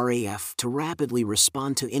allowed the RAF to rapidly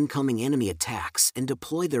respond to incoming enemy attacks and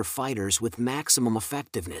deploy their fighters with maximum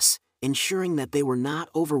effectiveness, ensuring that they were not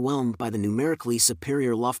overwhelmed by the numerically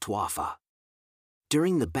superior Luftwaffe.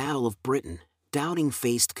 During the Battle of Britain, Dowding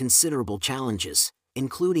faced considerable challenges,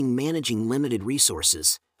 including managing limited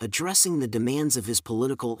resources, addressing the demands of his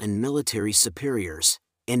political and military superiors,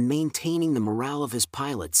 and maintaining the morale of his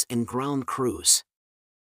pilots and ground crews.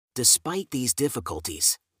 Despite these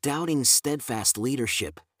difficulties, Dowding's steadfast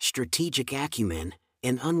leadership, strategic acumen,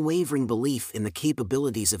 and unwavering belief in the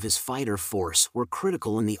capabilities of his fighter force were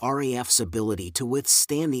critical in the RAF's ability to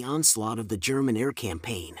withstand the onslaught of the German air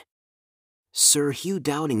campaign. Sir Hugh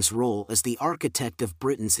Dowding's role as the architect of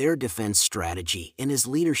Britain's air defence strategy and his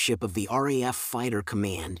leadership of the RAF Fighter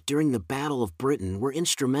Command during the Battle of Britain were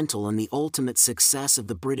instrumental in the ultimate success of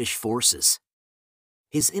the British forces.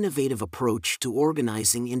 His innovative approach to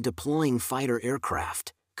organizing and deploying fighter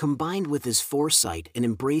aircraft, combined with his foresight in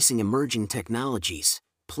embracing emerging technologies,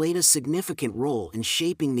 played a significant role in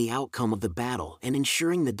shaping the outcome of the battle and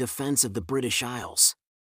ensuring the defense of the British Isles.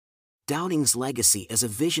 Dowding's legacy as a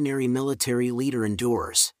visionary military leader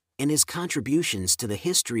endures, and his contributions to the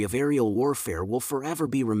history of aerial warfare will forever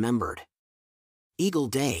be remembered. Eagle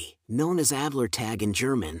Day, known as Adlertag in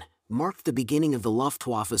German, marked the beginning of the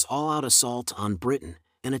Luftwaffe's all-out assault on Britain,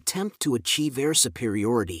 an attempt to achieve air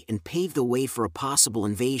superiority and pave the way for a possible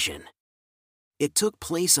invasion. It took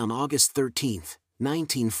place on August 13,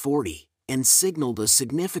 1940, and signaled a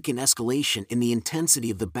significant escalation in the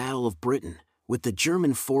intensity of the Battle of Britain, with the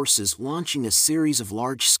German forces launching a series of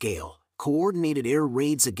large-scale, coordinated air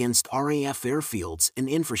raids against RAF airfields and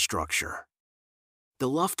infrastructure. The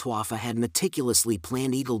Luftwaffe had meticulously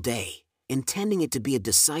planned Eagle Day, intending it to be a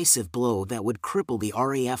decisive blow that would cripple the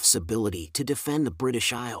RAF's ability to defend the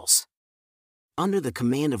British Isles. Under the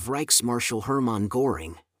command of Reichsmarschall Hermann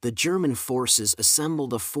Göring, the German forces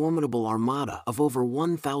assembled a formidable armada of over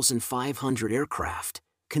 1,500 aircraft,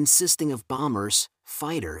 consisting of bombers,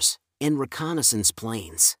 fighters, and reconnaissance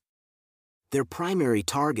planes. Their primary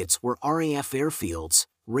targets were RAF airfields,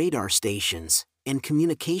 radar stations, and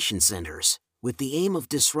communication centers, with the aim of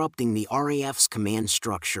disrupting the RAF's command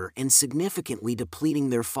structure and significantly depleting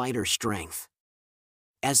their fighter strength.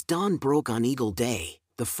 As dawn broke on Eagle Day,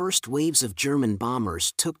 the first waves of German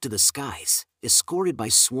bombers took to the skies, escorted by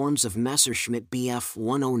swarms of Messerschmitt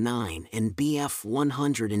Bf-109 and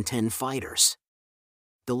Bf-110 fighters.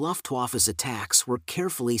 The Luftwaffe's attacks were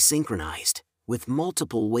carefully synchronized, with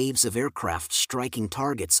multiple waves of aircraft striking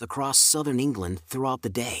targets across southern England throughout the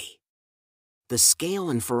day. The scale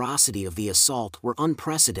and ferocity of the assault were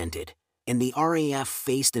unprecedented, and the RAF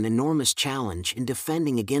faced an enormous challenge in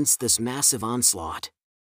defending against this massive onslaught.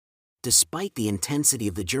 Despite the intensity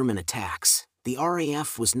of the German attacks, the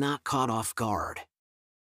RAF was not caught off guard.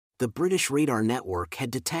 The British radar network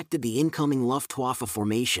had detected the incoming Luftwaffe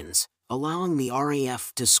formations, allowing the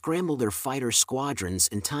RAF to scramble their fighter squadrons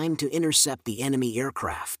in time to intercept the enemy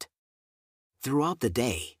aircraft. Throughout the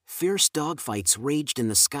day, fierce dogfights raged in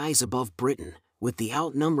the skies above Britain, with the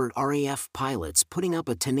outnumbered RAF pilots putting up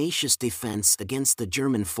a tenacious defense against the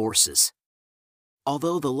German forces.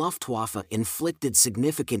 Although the Luftwaffe inflicted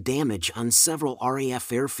significant damage on several RAF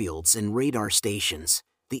airfields and radar stations,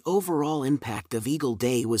 the overall impact of Eagle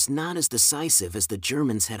Day was not as decisive as the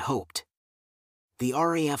Germans had hoped. The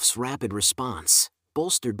RAF's rapid response,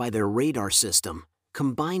 bolstered by their radar system,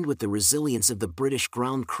 combined with the resilience of the British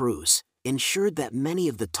ground crews, ensured that many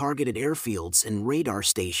of the targeted airfields and radar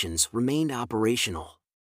stations remained operational.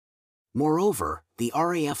 Moreover, the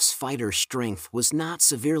RAF's fighter strength was not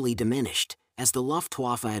severely diminished, as the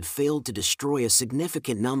Luftwaffe had failed to destroy a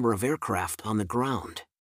significant number of aircraft on the ground.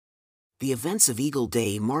 The events of Eagle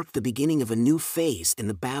Day marked the beginning of a new phase in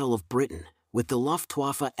the Battle of Britain, with the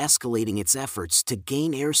Luftwaffe escalating its efforts to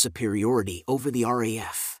gain air superiority over the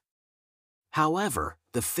RAF. However,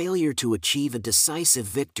 the failure to achieve a decisive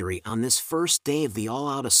victory on this first day of the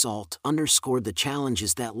all-out assault underscored the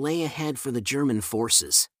challenges that lay ahead for the German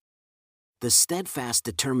forces. The steadfast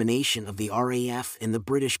determination of the RAF and the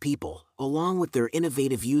British people, along with their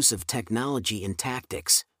innovative use of technology and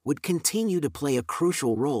tactics, would continue to play a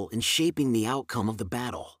crucial role in shaping the outcome of the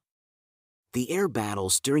battle. The air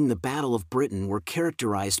battles during the Battle of Britain were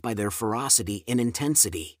characterized by their ferocity and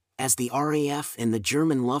intensity, as the RAF and the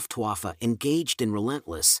German Luftwaffe engaged in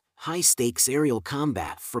relentless, high-stakes aerial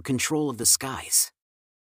combat for control of the skies.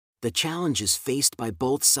 The challenges faced by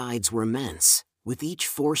both sides were immense, with each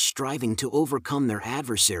force striving to overcome their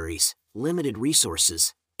adversaries, limited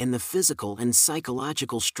resources, and the physical and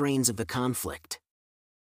psychological strains of the conflict.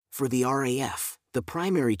 For the RAF, the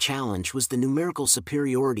primary challenge was the numerical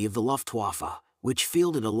superiority of the Luftwaffe, which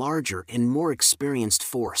fielded a larger and more experienced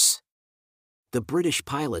force. The British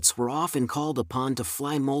pilots were often called upon to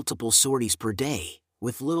fly multiple sorties per day,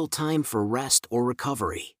 with little time for rest or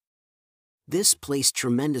recovery. This placed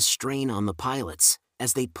tremendous strain on the pilots,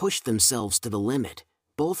 as they pushed themselves to the limit,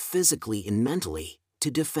 both physically and mentally, to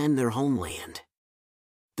defend their homeland.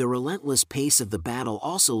 The relentless pace of the battle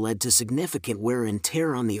also led to significant wear and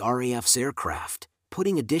tear on the RAF's aircraft,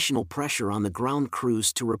 putting additional pressure on the ground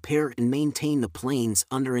crews to repair and maintain the planes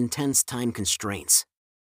under intense time constraints.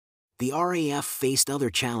 The RAF faced other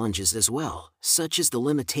challenges as well, such as the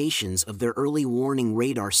limitations of their early warning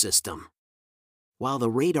radar system. While the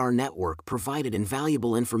radar network provided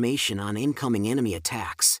invaluable information on incoming enemy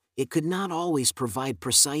attacks, it could not always provide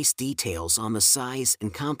precise details on the size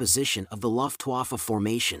and composition of the Luftwaffe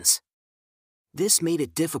formations. This made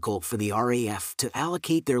it difficult for the RAF to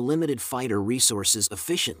allocate their limited fighter resources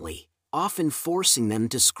efficiently, often forcing them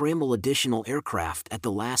to scramble additional aircraft at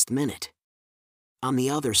the last minute. On the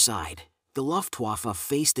other side, the Luftwaffe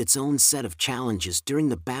faced its own set of challenges during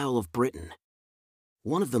the Battle of Britain.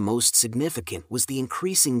 One of the most significant was the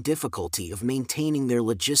increasing difficulty of maintaining their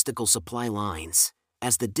logistical supply lines,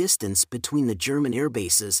 as the distance between the German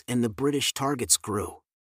airbases and the British targets grew.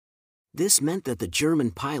 This meant that the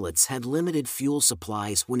German pilots had limited fuel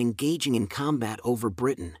supplies when engaging in combat over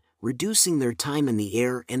Britain, reducing their time in the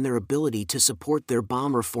air and their ability to support their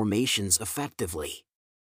bomber formations effectively.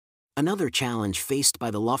 Another challenge faced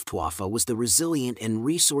by the Luftwaffe was the resilient and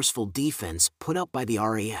resourceful defense put up by the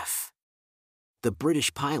RAF. The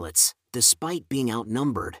British pilots, despite being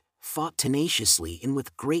outnumbered, fought tenaciously and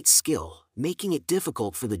with great skill, making it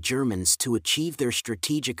difficult for the Germans to achieve their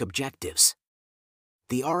strategic objectives.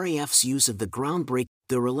 The RAF's use of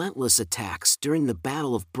the relentless attacks during the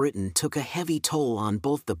Battle of Britain took a heavy toll on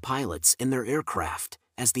both the pilots and their aircraft,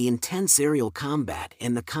 as the intense aerial combat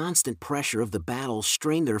and the constant pressure of the battle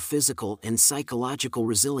strained their physical and psychological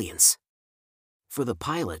resilience. For the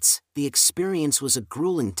pilots, the experience was a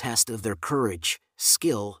grueling test of their courage,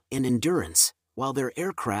 skill, and endurance, while their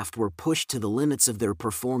aircraft were pushed to the limits of their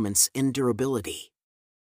performance and durability.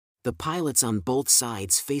 The pilots on both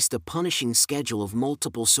sides faced a punishing schedule of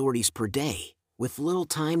multiple sorties per day, with little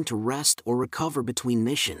time to rest or recover between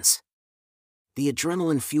missions. The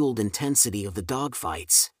adrenaline-fueled intensity of the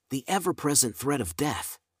dogfights, the ever-present threat of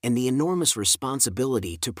death, and the enormous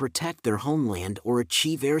responsibility to protect their homeland or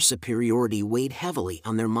achieve air superiority weighed heavily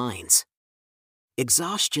on their minds.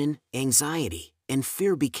 Exhaustion, anxiety, and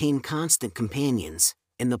fear became constant companions,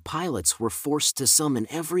 and the pilots were forced to summon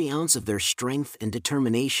every ounce of their strength and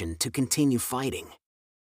determination to continue fighting.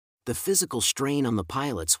 The physical strain on the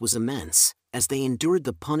pilots was immense, as they endured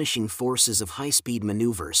the punishing forces of high-speed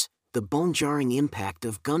maneuvers, the bone-jarring impact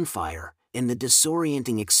of gunfire, and the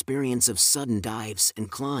disorienting experience of sudden dives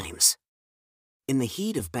and climbs. In the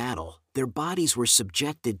heat of battle, their bodies were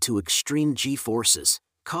subjected to extreme G-forces,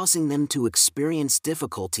 causing them to experience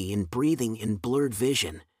difficulty in breathing and blurred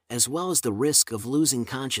vision, as well as the risk of losing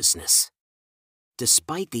consciousness.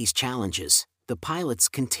 Despite these challenges, the pilots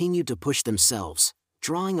continued to push themselves,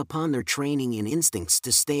 drawing upon their training and instincts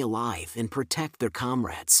to stay alive and protect their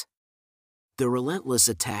comrades. The relentless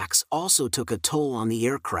attacks also took a toll on the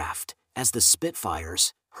aircraft, as the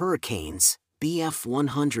Spitfires, Hurricanes,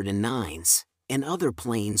 Bf-109s, and other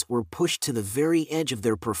planes were pushed to the very edge of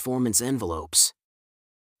their performance envelopes.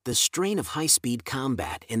 The strain of high-speed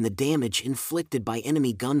combat and the damage inflicted by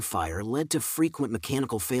enemy gunfire led to frequent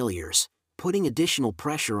mechanical failures, putting additional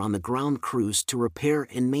pressure on the ground crews to repair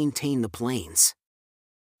and maintain the planes.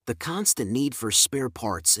 The constant need for spare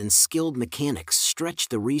parts and skilled mechanics stretched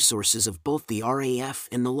the resources of both the RAF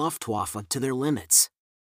and the Luftwaffe to their limits.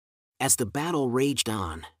 As the battle raged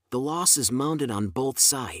on, the losses mounted on both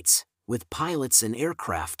sides, with pilots and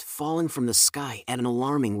aircraft falling from the sky at an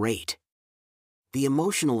alarming rate. The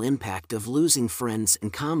emotional impact of losing friends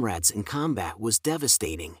and comrades in combat was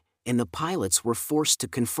devastating, and the pilots were forced to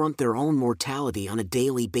confront their own mortality on a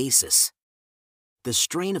daily basis. The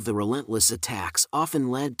strain of the relentless attacks often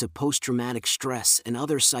led to post-traumatic stress and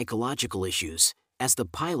other psychological issues, as the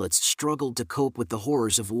pilots struggled to cope with the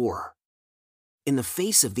horrors of war. In the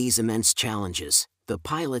face of these immense challenges, the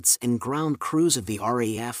pilots and ground crews of the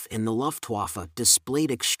RAF and the Luftwaffe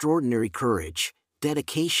displayed extraordinary courage,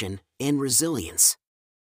 dedication, and resilience.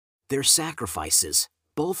 Their sacrifices,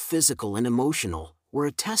 both physical and emotional, were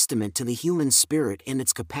a testament to the human spirit and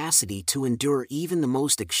its capacity to endure even the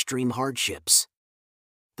most extreme hardships.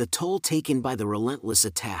 The toll taken by the relentless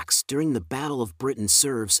attacks during the Battle of Britain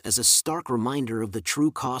serves as a stark reminder of the true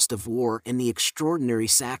cost of war and the extraordinary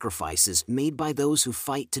sacrifices made by those who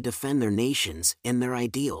fight to defend their nations and their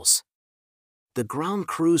ideals. The ground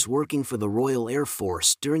crews working for the Royal Air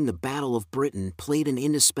Force during the Battle of Britain played an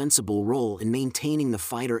indispensable role in maintaining the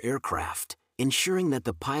fighter aircraft, ensuring that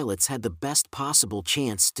the pilots had the best possible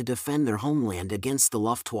chance to defend their homeland against the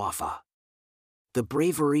Luftwaffe. The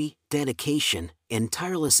bravery, dedication, and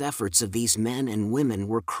tireless efforts of these men and women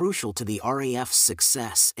were crucial to the RAF's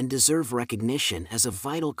success and deserve recognition as a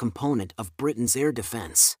vital component of Britain's air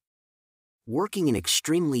defense. Working in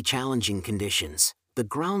extremely challenging conditions, the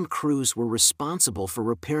ground crews were responsible for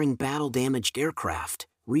repairing battle-damaged aircraft,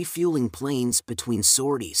 refueling planes between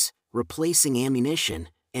sorties, replacing ammunition,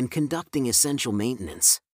 and conducting essential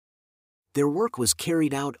maintenance. Their work was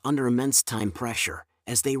carried out under immense time pressure,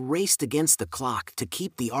 as they raced against the clock to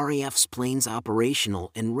keep the RAF's planes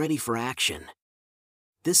operational and ready for action.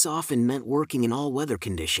 This often meant working in all weather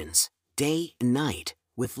conditions, day and night,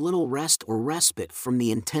 with little rest or respite from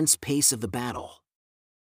the intense pace of the battle.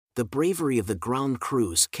 The bravery of the ground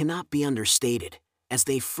crews cannot be understated, as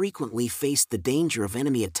they frequently faced the danger of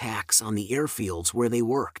enemy attacks on the airfields where they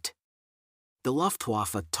worked. The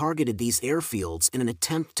Luftwaffe targeted these airfields in an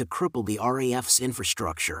attempt to cripple the RAF's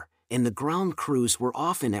infrastructure, and the ground crews were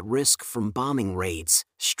often at risk from bombing raids,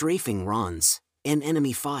 strafing runs, and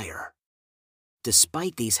enemy fire.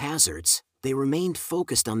 Despite these hazards, they remained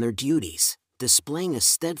focused on their duties, displaying a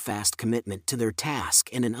steadfast commitment to their task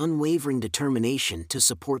and an unwavering determination to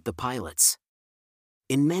support the pilots.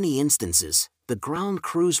 In many instances, the ground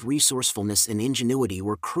crew's resourcefulness and ingenuity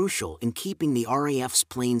were crucial in keeping the RAF's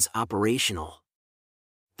planes operational.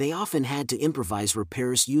 They often had to improvise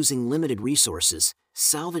repairs using limited resources,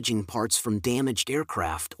 salvaging parts from damaged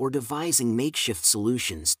aircraft or devising makeshift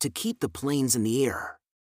solutions to keep the planes in the air.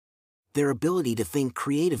 Their ability to think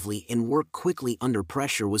creatively and work quickly under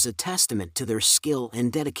pressure was a testament to their skill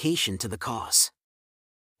and dedication to the cause.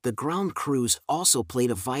 The ground crews also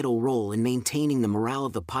played a vital role in maintaining the morale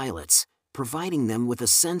of the pilots, providing them with a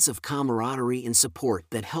sense of camaraderie and support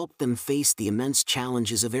that helped them face the immense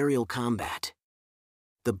challenges of aerial combat.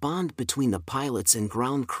 The bond between the pilots and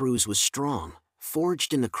ground crews was strong,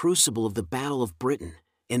 forged in the crucible of the Battle of Britain,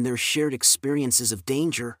 and their shared experiences of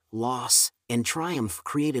danger, loss, and triumph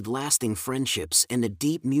created lasting friendships and a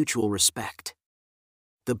deep mutual respect.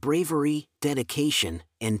 The bravery, dedication,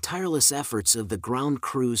 and tireless efforts of the ground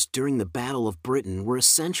crews during the Battle of Britain were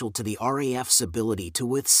essential to the RAF's ability to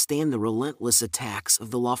withstand the relentless attacks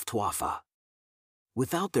of the Luftwaffe.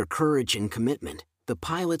 Without their courage and commitment, the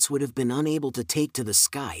pilots would have been unable to take to the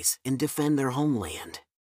skies and defend their homeland.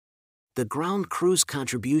 The ground crew's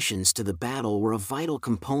contributions to the battle were a vital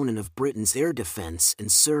component of Britain's air defense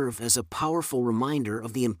and serve as a powerful reminder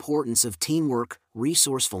of the importance of teamwork,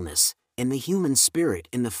 resourcefulness, and the human spirit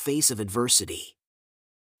in the face of adversity.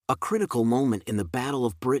 A critical moment in the Battle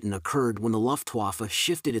of Britain occurred when the Luftwaffe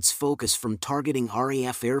shifted its focus from targeting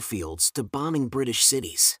RAF airfields to bombing British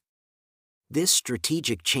cities. This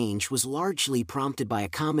strategic change was largely prompted by a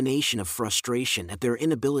combination of frustration at their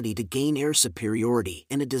inability to gain air superiority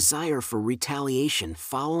and a desire for retaliation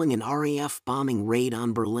following an RAF bombing raid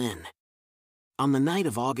on Berlin. On the night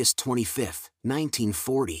of August 25,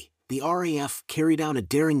 1940, the RAF carried out a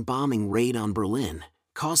daring bombing raid on Berlin,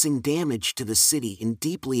 causing damage to the city and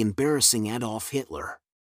deeply embarrassing Adolf Hitler.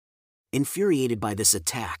 Infuriated by this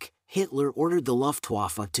attack, Hitler ordered the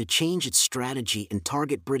Luftwaffe to change its strategy and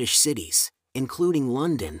target British cities, including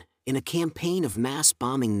London, in a campaign of mass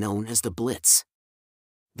bombing known as the Blitz.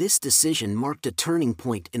 This decision marked a turning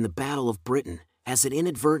point in the Battle of Britain, as it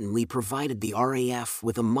inadvertently provided the RAF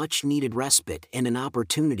with a much-needed respite and an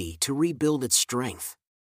opportunity to rebuild its strength.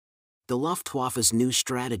 The Luftwaffe's new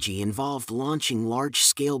strategy involved launching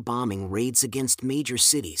large-scale bombing raids against major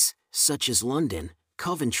cities, such as London,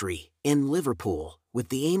 Coventry, and Liverpool, with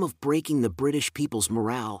the aim of breaking the British people's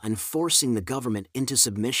morale and forcing the government into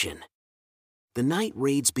submission. The night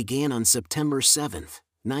raids began on September 7,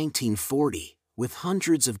 1940, with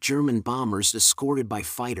hundreds of German bombers escorted by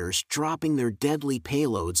fighters dropping their deadly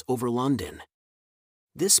payloads over London.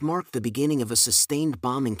 This marked the beginning of a sustained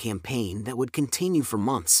bombing campaign that would continue for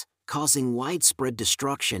months, causing widespread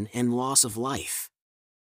destruction and loss of life.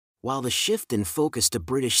 While the shift in focus to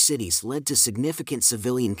British cities led to significant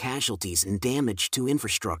civilian casualties and damage to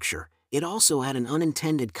infrastructure, it also had an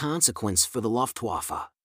unintended consequence for the Luftwaffe.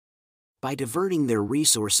 By diverting their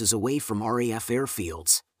resources away from RAF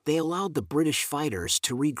airfields, they allowed the British fighters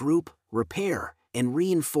to regroup, repair, and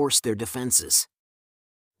reinforce their defenses.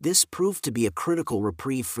 This proved to be a critical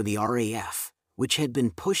reprieve for the RAF, which had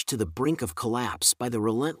been pushed to the brink of collapse by the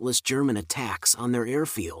relentless German attacks on their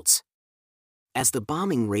airfields. As the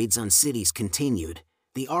bombing raids on cities continued,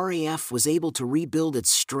 the RAF was able to rebuild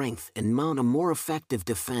its strength and mount a more effective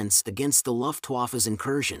defense against the Luftwaffe's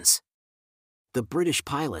incursions. The British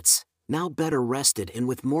pilots, now better rested and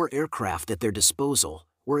with more aircraft at their disposal,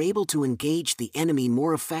 were able to engage the enemy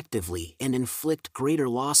more effectively and inflict greater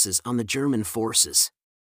losses on the German forces.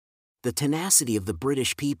 The tenacity of the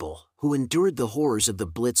British people, who endured the horrors of the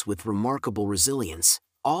Blitz with remarkable resilience,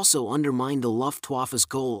 also undermined the Luftwaffe's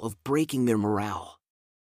goal of breaking their morale.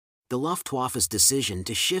 The Luftwaffe's decision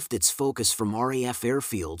to shift its focus from RAF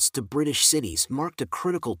airfields to British cities marked a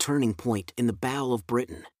critical turning point in the Battle of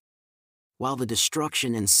Britain. While the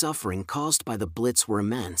destruction and suffering caused by the Blitz were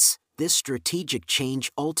immense, this strategic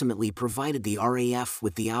change ultimately provided the RAF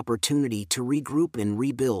with the opportunity to regroup and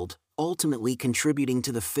rebuild, ultimately contributing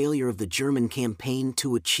to the failure of the German campaign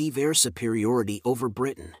to achieve air superiority over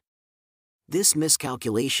Britain. This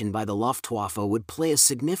miscalculation by the Luftwaffe would play a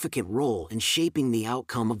significant role in shaping the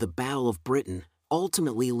outcome of the Battle of Britain,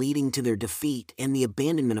 ultimately leading to their defeat and the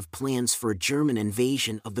abandonment of plans for a German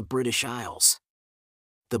invasion of the British Isles.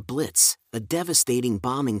 The Blitz, a devastating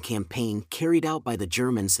bombing campaign carried out by the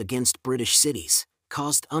Germans against British cities,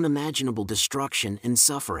 caused unimaginable destruction and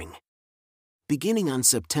suffering. Beginning on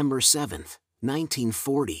September 7,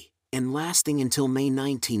 1940, and lasting until May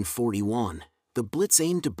 1941, the Blitz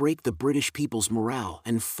aimed to break the British people's morale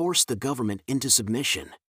and force the government into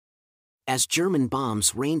submission. As German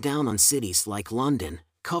bombs rained down on cities like London,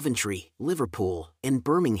 Coventry, Liverpool, and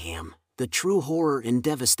Birmingham, the true horror and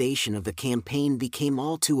devastation of the campaign became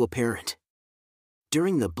all too apparent.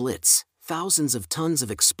 During the Blitz, thousands of tons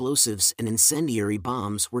of explosives and incendiary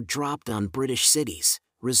bombs were dropped on British cities,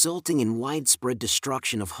 resulting in widespread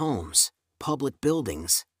destruction of homes, public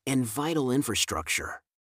buildings, and vital infrastructure.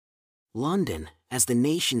 London, as the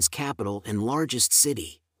nation's capital and largest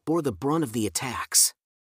city, bore the brunt of the attacks.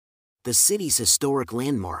 The city's historic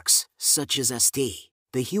landmarks, such as St.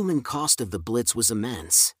 The human cost of the Blitz was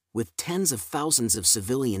immense, with tens of thousands of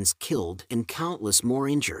civilians killed and countless more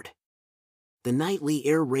injured. The nightly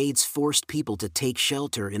air raids forced people to take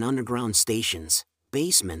shelter in underground stations,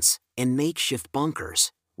 basements, and makeshift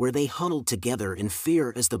bunkers, where they huddled together in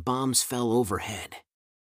fear as the bombs fell overhead.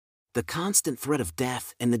 The constant threat of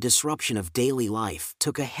death and the disruption of daily life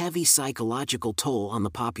took a heavy psychological toll on the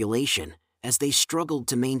population, as they struggled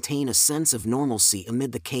to maintain a sense of normalcy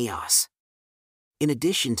amid the chaos. In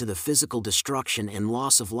addition to the physical destruction and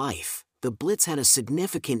loss of life, the Blitz had a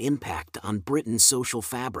significant impact on Britain's social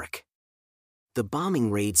fabric. The bombing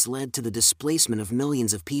raids led to the displacement of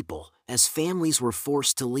millions of people, as families were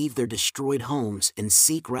forced to leave their destroyed homes and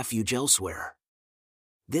seek refuge elsewhere.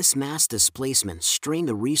 This mass displacement strained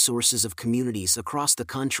the resources of communities across the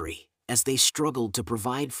country, as they struggled to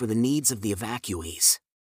provide for the needs of the evacuees.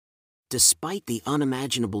 Despite the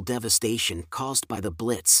unimaginable devastation caused by the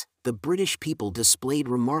Blitz, the British people displayed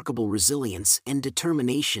remarkable resilience and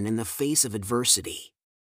determination in the face of adversity.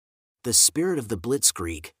 The spirit of the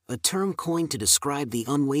Blitzkrieg, a term coined to describe the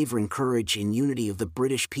unwavering courage and unity of the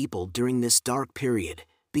British people during this dark period,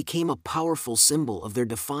 became a powerful symbol of their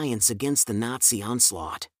defiance against the Nazi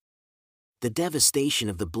onslaught. The devastation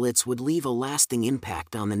of the Blitz would leave a lasting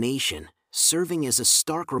impact on the nation, serving as a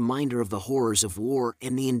stark reminder of the horrors of war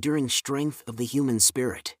and the enduring strength of the human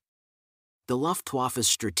spirit. The Luftwaffe's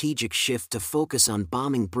strategic shift to focus on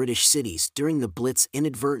bombing British cities during the Blitz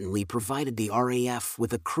inadvertently provided the RAF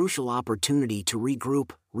with a crucial opportunity to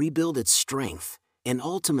regroup, rebuild its strength, and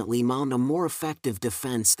ultimately mount a more effective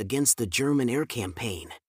defense against the German air campaign.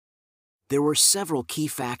 There were several key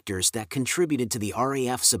factors that contributed to the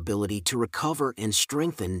RAF's ability to recover and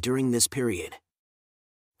strengthen during this period.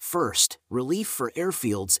 First, relief for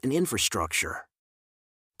airfields and infrastructure.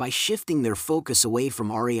 By shifting their focus away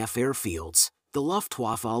from RAF airfields, the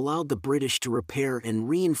Luftwaffe allowed the British to repair and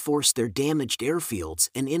reinforce their damaged airfields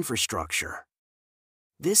and infrastructure.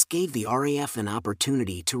 This gave the RAF an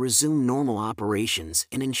opportunity to resume normal operations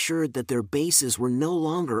and ensured that their bases were no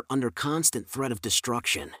longer under constant threat of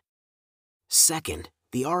destruction. Second,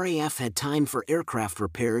 the RAF had time for aircraft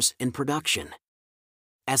repairs and production.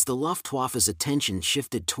 As the Luftwaffe's attention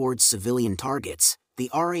shifted towards civilian targets, the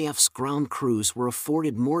RAF's ground crews were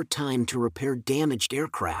afforded more time to repair damaged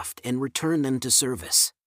aircraft and return them to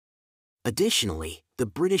service. Additionally, the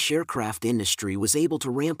British aircraft industry was able to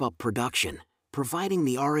ramp up production, providing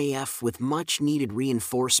the RAF with much-needed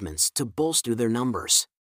reinforcements to bolster their numbers.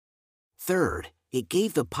 Third, it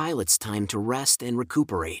gave the pilots time to rest and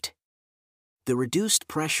recuperate. The reduced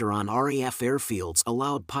pressure on RAF airfields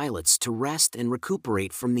allowed pilots to rest and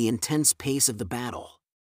recuperate from the intense pace of the battle.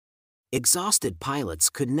 Exhausted pilots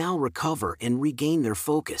could now recover and regain their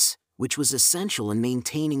focus, which was essential in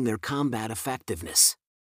maintaining their combat effectiveness.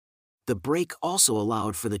 The break also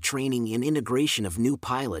allowed for the training and integration of new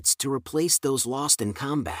pilots to replace those lost in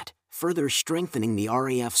combat, further strengthening the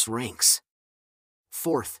RAF's ranks.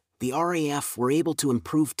 Fourth, the RAF were able to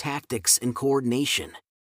improve tactics and coordination.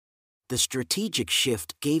 The strategic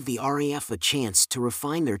shift gave the RAF a chance to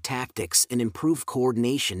refine their tactics and improve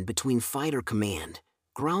coordination between fighter command,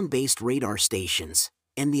 ground-based radar stations,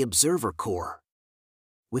 and the observer corps.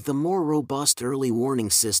 With a more robust early warning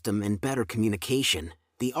system and better communication,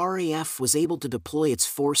 the RAF was able to deploy its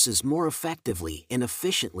forces more effectively and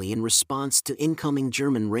efficiently in response to incoming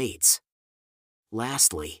German raids.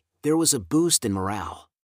 Lastly, there was a boost in morale.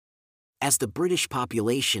 As the British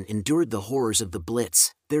population endured the horrors of the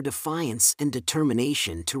Blitz, their defiance and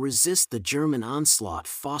determination to resist the German onslaught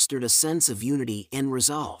fostered a sense of unity and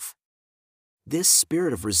resolve. This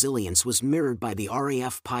spirit of resilience was mirrored by the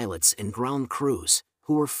RAF pilots and ground crews,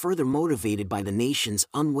 who were further motivated by the nation's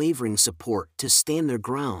unwavering support to stand their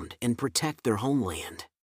ground and protect their homeland.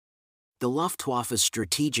 The Luftwaffe's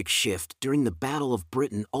strategic shift during the Battle of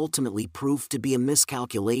Britain ultimately proved to be a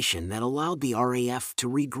miscalculation that allowed the RAF to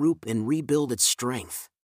regroup and rebuild its strength.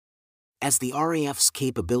 As the RAF's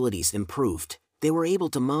capabilities improved, they were able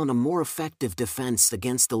to mount a more effective defense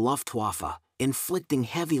against the Luftwaffe, inflicting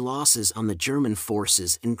heavy losses on the German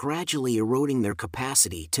forces and gradually eroding their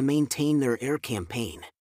capacity to maintain their air campaign.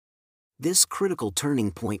 This critical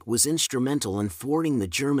turning point was instrumental in thwarting the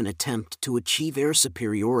German attempt to achieve air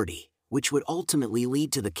superiority, which would ultimately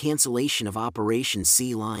lead to the cancellation of Operation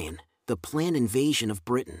Sea Lion, the planned invasion of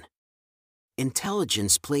Britain.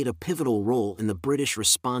 Intelligence played a pivotal role in the British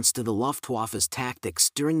response to the Luftwaffe's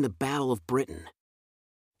tactics during the Battle of Britain.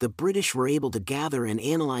 The British were able to gather and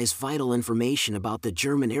analyze vital information about the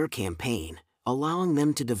German air campaign, allowing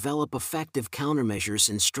them to develop effective countermeasures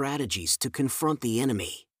and strategies to confront the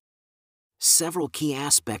enemy. Several key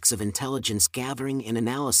aspects of intelligence gathering and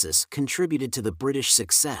analysis contributed to the British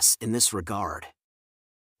success in this regard.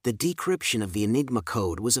 The decryption of the Enigma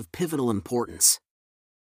code was of pivotal importance.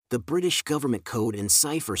 The British government code and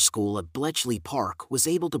cipher school at Bletchley Park was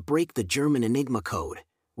able to break the German Enigma code,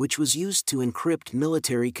 which was used to encrypt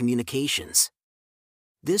military communications.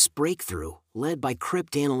 This breakthrough, led by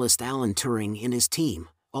cryptanalyst Alan Turing and his team,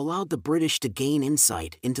 allowed the British to gain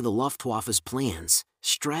insight into the Luftwaffe's plans,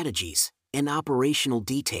 strategies, and operational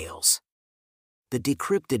details. The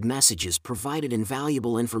decrypted messages provided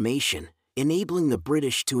invaluable information, enabling the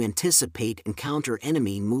British to anticipate and counter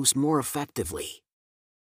enemy moves more effectively.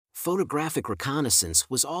 Photographic reconnaissance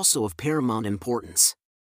was also of paramount importance.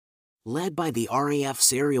 Led by the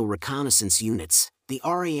RAF's aerial reconnaissance units, the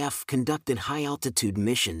RAF conducted high-altitude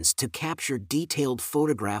missions to capture detailed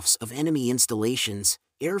photographs of enemy installations,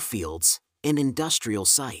 airfields, and industrial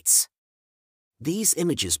sites. These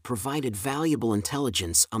images provided valuable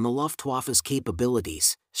intelligence on the Luftwaffe's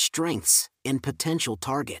capabilities, strengths, and potential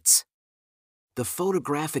targets. The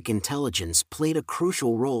photographic intelligence played a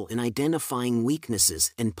crucial role in identifying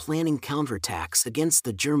weaknesses and planning counterattacks against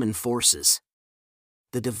the German forces.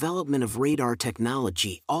 The development of radar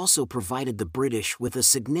technology also provided the British with a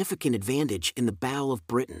significant advantage in the Battle of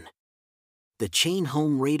Britain. The Chain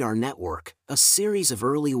Home Radar Network, a series of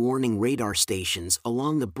early warning radar stations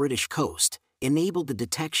along the British coast, enabled the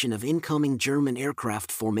detection of incoming German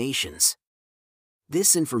aircraft formations.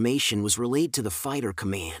 This information was relayed to the Fighter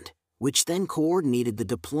Command, which then coordinated the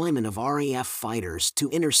deployment of RAF fighters to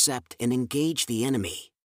intercept and engage the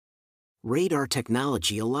enemy. Radar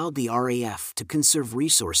technology allowed the RAF to conserve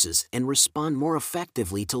resources and respond more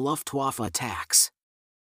effectively to Luftwaffe attacks.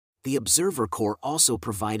 The Observer Corps also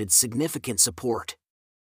provided significant support.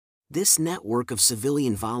 This network of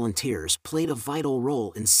civilian volunteers played a vital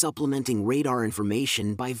role in supplementing radar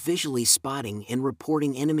information by visually spotting and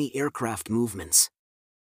reporting enemy aircraft movements.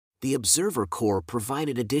 The Observer Corps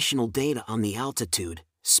provided additional data on the altitude,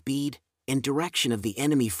 speed, and direction of the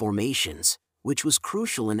enemy formations, which was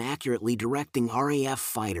crucial in accurately directing RAF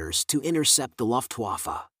fighters to intercept the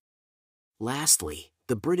Luftwaffe. Lastly,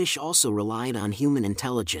 the British also relied on human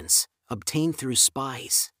intelligence, obtained through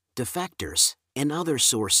spies, defectors, and other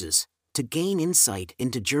sources, to gain insight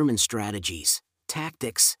into German strategies,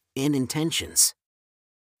 tactics, and intentions.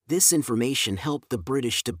 This information helped the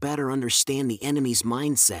British to better understand the enemy's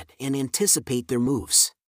mindset and anticipate their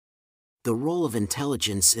moves. The role of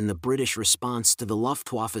intelligence in the British response to the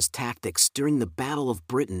Luftwaffe's tactics during the Battle of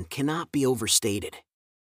Britain cannot be overstated.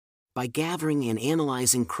 By gathering and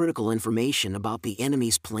analyzing critical information about the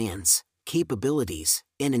enemy's plans, capabilities,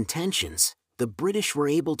 and intentions, the British were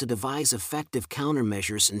able to devise effective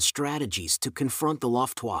countermeasures and strategies to confront the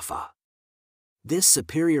Luftwaffe. This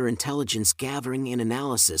superior intelligence gathering and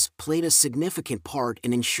analysis played a significant part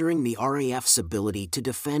in ensuring the RAF's ability to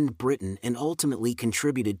defend Britain and ultimately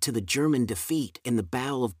contributed to the German defeat in the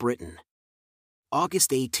Battle of Britain.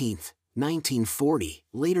 August 18, 1940,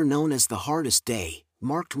 later known as the Hardest Day,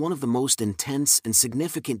 marked one of the most intense and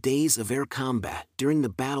significant days of air combat during the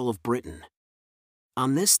Battle of Britain.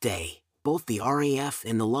 On this day, both the RAF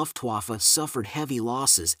and the Luftwaffe suffered heavy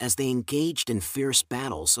losses as they engaged in fierce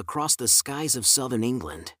battles across the skies of southern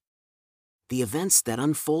England. The events that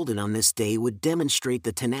unfolded on this day would demonstrate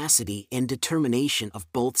the tenacity and determination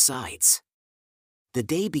of both sides. The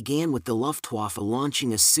day began with the Luftwaffe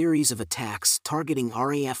launching a series of attacks targeting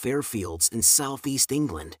RAF airfields in southeast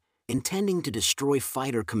England, intending to destroy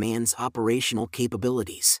Fighter Command's operational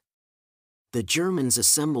capabilities. The Germans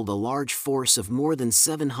assembled a large force of more than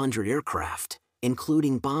 700 aircraft,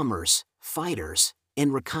 including bombers, fighters,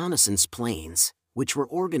 and reconnaissance planes, which were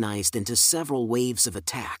organized into several waves of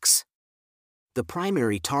attacks. The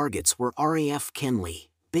primary targets were RAF Kenley,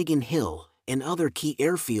 Biggin Hill, and other key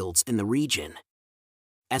airfields in the region.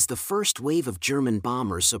 As the first wave of German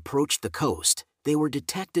bombers approached the coast, they were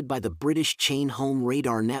detected by the British Chain Home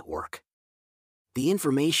Radar Network. The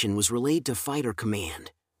information was relayed to Fighter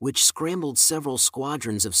Command, which scrambled several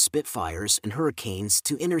squadrons of Spitfires and Hurricanes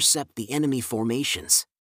to intercept the enemy formations.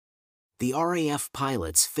 The RAF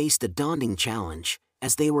pilots faced a daunting challenge,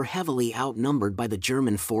 as they were heavily outnumbered by the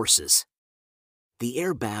German forces. The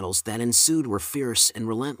air battles that ensued were fierce and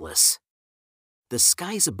relentless. The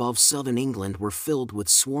skies above southern England were filled with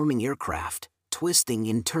swarming aircraft, twisting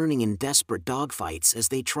and turning in desperate dogfights as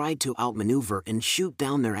they tried to outmaneuver and shoot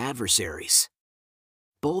down their adversaries.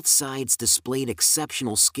 Both sides displayed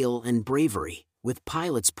exceptional skill and bravery, with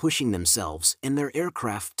pilots pushing themselves and their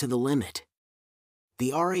aircraft to the limit.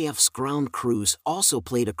 The RAF's ground crews also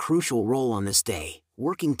played a crucial role on this day,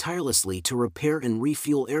 working tirelessly to repair and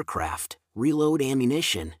refuel aircraft, reload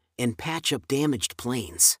ammunition, and patch up damaged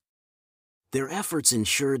planes. Their efforts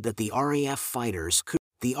ensured that the RAF fighters could.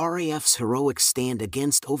 The RAF's heroic stand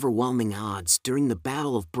against overwhelming odds during the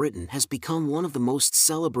Battle of Britain has become one of the most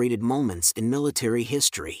celebrated moments in military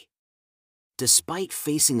history. Despite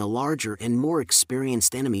facing a larger and more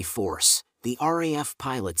experienced enemy force, the RAF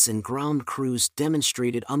pilots and ground crews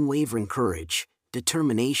demonstrated unwavering courage,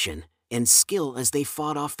 determination, and skill as they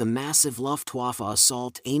fought off the massive Luftwaffe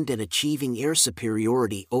assault aimed at achieving air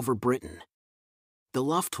superiority over Britain. The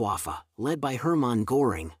Luftwaffe, led by Hermann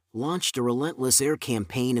Göring, launched a relentless air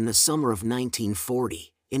campaign in the summer of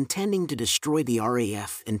 1940, intending to destroy the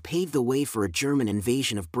RAF and pave the way for a German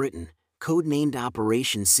invasion of Britain, codenamed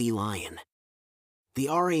Operation Sea Lion. The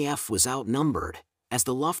RAF was outnumbered, as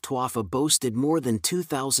the Luftwaffe boasted more than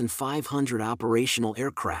 2,500 operational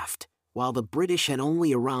aircraft, while the British had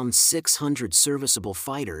only around 600 serviceable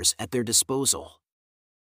fighters at their disposal.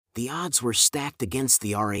 The odds were stacked against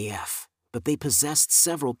the RAF, but they possessed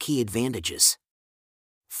several key advantages.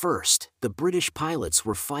 First, the British pilots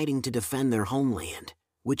were fighting to defend their homeland,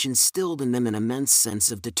 which instilled in them an immense sense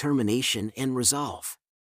of determination and resolve.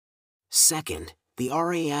 Second, the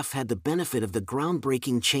RAF had the benefit of the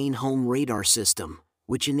groundbreaking Chain Home Radar system,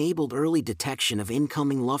 which enabled early detection of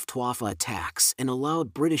incoming Luftwaffe attacks and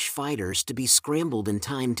allowed British fighters to be scrambled in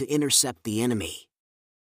time to intercept the enemy.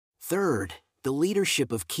 Third, the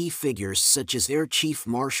leadership of key figures such as Air Chief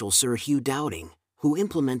Marshal Sir Hugh Dowding, who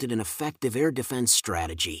implemented an effective air defense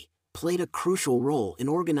strategy, played a crucial role in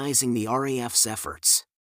organizing the RAF's efforts.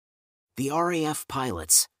 The RAF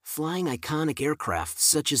pilots, flying iconic aircraft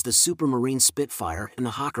such as the Supermarine Spitfire and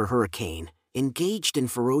the Hawker Hurricane, engaged in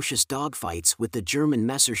ferocious dogfights with the German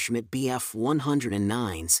Messerschmitt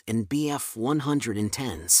Bf-109s and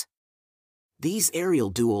Bf-110s. These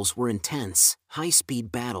aerial duels were intense,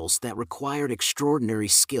 high-speed battles that required extraordinary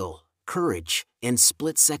skill, courage, and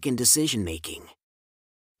split-second decision-making.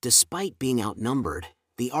 Despite being outnumbered,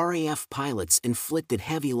 the RAF pilots inflicted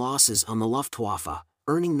heavy losses on the Luftwaffe,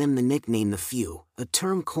 earning them the nickname the Few, a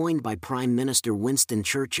term coined by Prime Minister Winston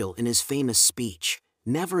Churchill in his famous speech,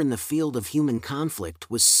 "Never in the field of human conflict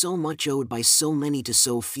was so much owed by so many to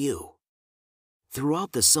so few."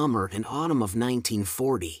 Throughout the summer and autumn of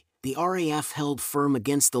 1940, the RAF held firm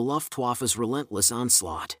against the Luftwaffe's relentless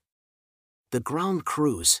onslaught. The ground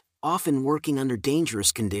crews, often working under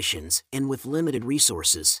dangerous conditions and with limited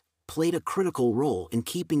resources, played a critical role in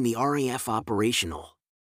keeping the RAF operational.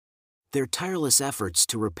 Their tireless efforts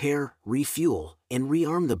to repair, refuel, and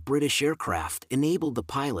rearm the British aircraft enabled the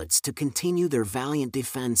pilots to continue their valiant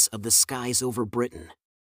defense of the skies over Britain.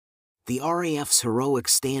 The RAF's heroic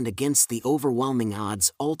stand against the overwhelming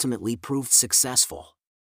odds ultimately proved successful.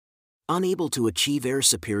 Unable to achieve air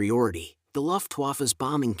superiority, the Luftwaffe's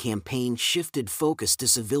bombing campaign shifted focus to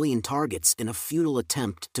civilian targets in a futile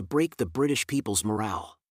attempt to break the British people's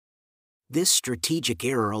morale. This strategic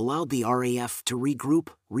error allowed the RAF to regroup,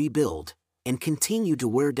 rebuild, and continue to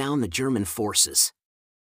wear down the German forces.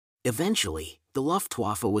 Eventually, the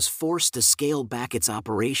Luftwaffe was forced to scale back its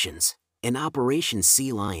operations, and Operation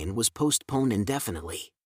Sea Lion was postponed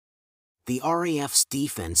indefinitely. The RAF's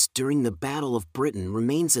defense during the Battle of Britain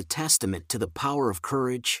remains a testament to the power of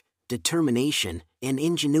courage, determination, and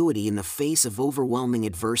ingenuity in the face of overwhelming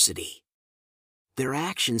adversity. Their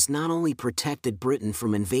actions not only protected Britain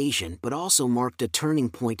from invasion but also marked a turning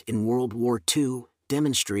point in World War II,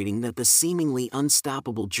 demonstrating that the seemingly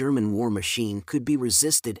unstoppable German war machine could be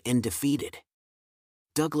resisted and defeated.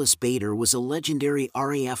 Douglas Bader was a legendary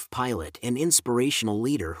RAF pilot and inspirational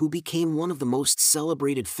leader who became one of the most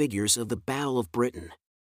celebrated figures of the Battle of Britain.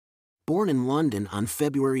 Born in London on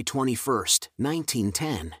February 21,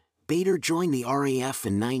 1910, Bader joined the RAF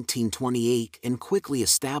in 1928 and quickly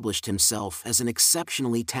established himself as an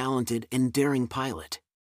exceptionally talented and daring pilot.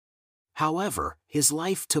 However, his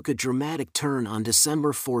life took a dramatic turn on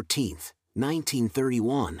December 14,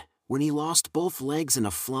 1931, when he lost both legs in a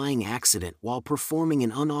flying accident while performing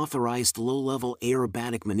an unauthorized low-level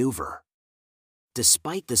aerobatic maneuver.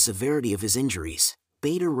 Despite the severity of his injuries,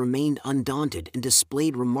 Bader remained undaunted and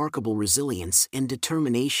displayed remarkable resilience and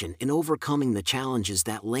determination in overcoming the challenges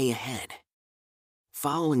that lay ahead.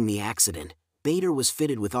 Following the accident, Bader was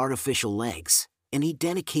fitted with artificial legs, and he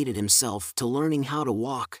dedicated himself to learning how to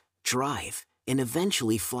walk, drive, and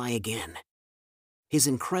eventually fly again. His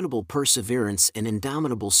incredible perseverance and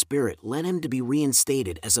indomitable spirit led him to be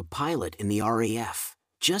reinstated as a pilot in the RAF,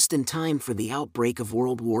 just in time for the outbreak of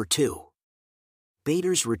World War II.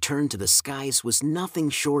 Bader's return to the skies was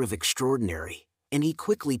nothing short of extraordinary, and he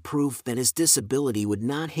quickly proved that his disability would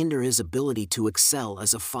not hinder his ability to excel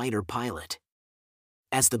as a fighter pilot.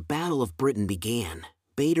 As the Battle of Britain began,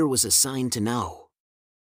 Bader was assigned to No.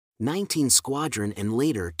 19 Squadron and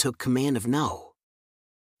later took command of No.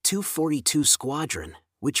 242 Squadron,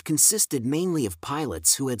 which consisted mainly of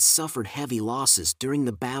pilots who had suffered heavy losses during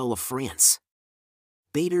the Battle of France.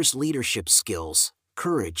 Bader's leadership skills,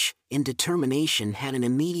 courage, and determination had an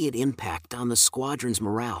immediate impact on the squadron's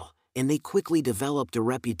morale, and they quickly developed a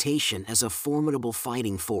reputation as a formidable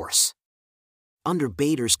fighting force. Under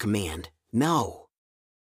Bader's command, No.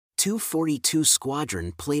 242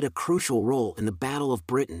 Squadron played a crucial role in the Battle of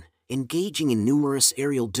Britain, engaging in numerous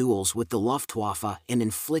aerial duels with the Luftwaffe and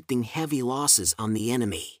inflicting heavy losses on the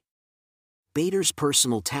enemy. Bader's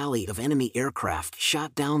personal tally of enemy aircraft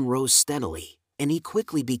shot down rose steadily, and he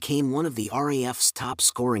quickly became one of the RAF's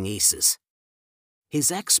top-scoring aces. His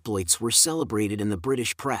exploits were celebrated in the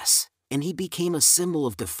British press, and he became a symbol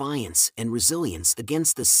of defiance and resilience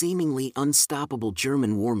against the seemingly unstoppable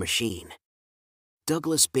German war machine.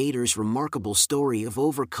 Douglas Bader's remarkable story of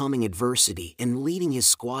overcoming adversity and leading his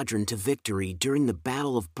squadron to victory during the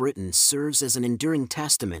Battle of Britain serves as an enduring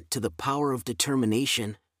testament to the power of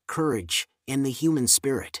determination, courage, and the human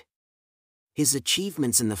spirit. His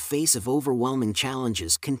achievements in the face of overwhelming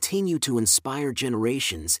challenges continue to inspire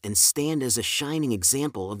generations and stand as a shining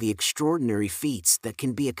example of the extraordinary feats that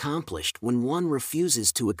can be accomplished when one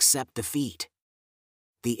refuses to accept defeat.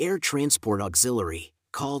 The Air Transport Auxiliary,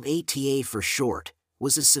 called ATA for short,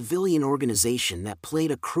 was a civilian organization that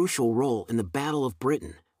played a crucial role in the Battle of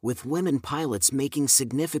Britain, with women pilots making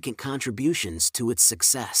significant contributions to its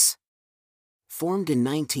success. Formed in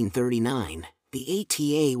 1939, the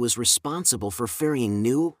ATA was responsible for ferrying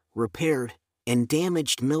new, repaired, and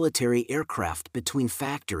damaged military aircraft between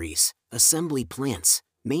factories, assembly plants,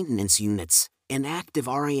 maintenance units, and active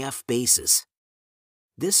RAF bases.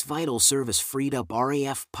 This vital service freed up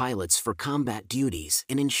RAF pilots for combat duties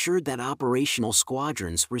and ensured that operational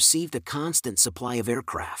squadrons received a constant supply of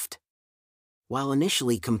aircraft. While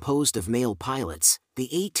initially composed of male pilots, the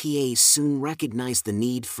ATA soon recognized the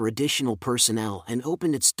need for additional personnel and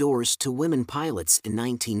opened its doors to women pilots in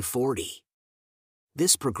 1940.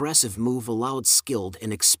 This progressive move allowed skilled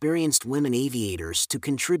and experienced women aviators to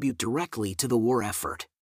contribute directly to the war effort.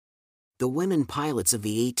 The women pilots of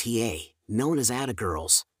the ATA, known as ATA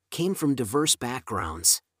Girls, came from diverse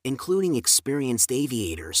backgrounds, including experienced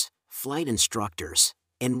aviators, flight instructors,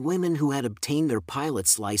 and women who had obtained their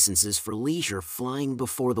pilot's licenses for leisure flying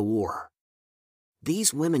before the war.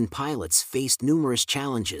 These women pilots faced numerous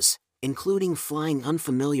challenges, including flying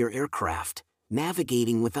unfamiliar aircraft,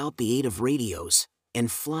 navigating without the aid of radios,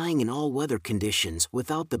 and flying in all-weather conditions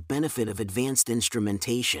without the benefit of advanced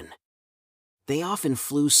instrumentation. They often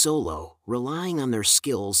flew solo, relying on their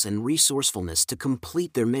skills and resourcefulness to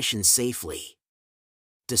complete their missions safely.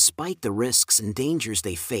 Despite the risks and dangers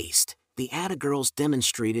they faced, the ATA Girls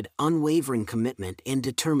demonstrated unwavering commitment and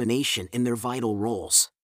determination in their vital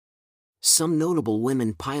roles. Some notable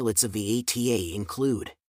women pilots of the ATA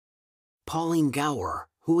include Pauline Gower,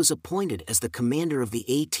 who was appointed as the commander of the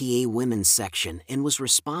ATA Women's Section and was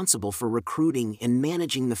responsible for recruiting and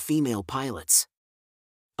managing the female pilots.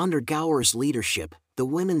 Under Gower's leadership, the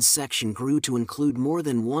women's section grew to include more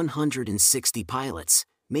than 160 pilots,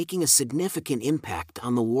 making a significant impact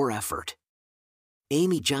on the war effort.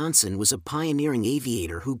 Amy Johnson was a pioneering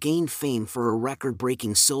aviator who gained fame for her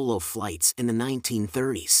record-breaking solo flights in the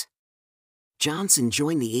 1930s. Johnson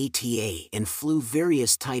joined the ATA and flew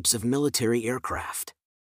various types of military aircraft.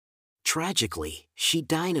 Tragically, she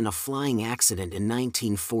died in a flying accident in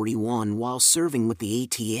 1941 while serving with the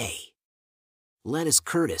ATA. Lettice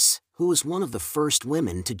Curtis, who was one of the first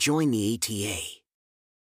women to join the ATA.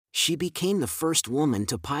 She became the first woman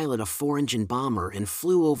to pilot a 4-engine bomber and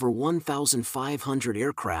flew over 1,500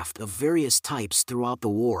 aircraft of various types throughout the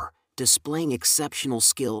war, displaying exceptional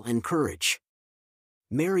skill and courage.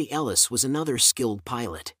 Mary Ellis was another skilled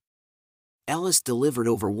pilot. Ellis delivered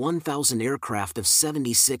over 1,000 aircraft of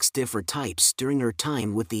 76 different types during her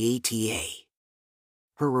time with the ATA.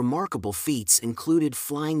 Her remarkable feats included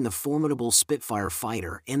flying the formidable Spitfire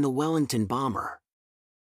fighter and the Wellington bomber.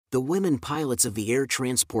 The women pilots of the Air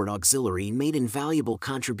Transport Auxiliary made invaluable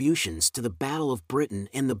contributions to the Battle of Britain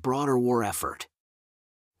and the broader war effort.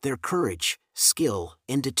 Their courage, skill,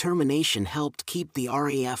 and determination helped keep the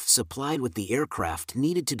RAF supplied with the aircraft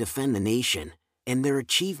needed to defend the nation, and their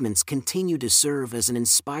achievements continue to serve as an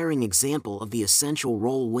inspiring example of the essential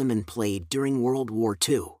role women played during World War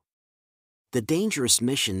II. The dangerous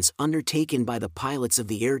missions undertaken by the pilots of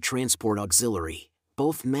the Air Transport Auxiliary,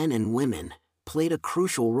 both men and women, played a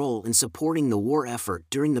crucial role in supporting the war effort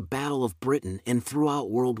during the Battle of Britain and throughout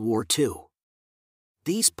World War II.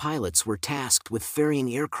 These pilots were tasked with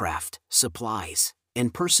ferrying aircraft, supplies,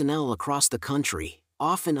 and personnel across the country,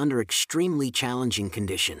 often under extremely challenging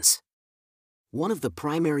conditions. One of the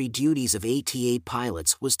primary duties of ATA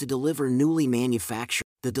pilots was to deliver newly manufactured.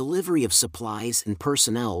 The delivery of supplies and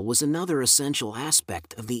personnel was another essential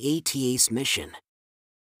aspect of the ATA's mission.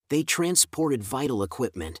 They transported vital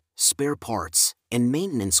equipment, spare parts, and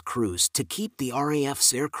maintenance crews to keep the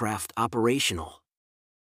RAF's aircraft operational.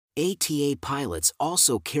 ATA pilots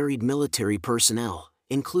also carried military personnel,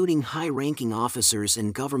 including high-ranking officers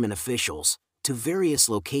and government officials, to various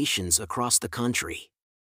locations across the country.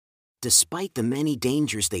 Despite the many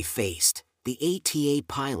dangers they faced, the ATA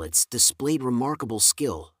pilots displayed remarkable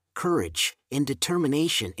skill, courage, and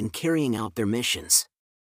determination in carrying out their missions.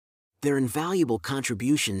 Their invaluable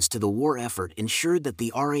contributions to the war effort ensured that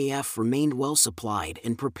the RAF remained well supplied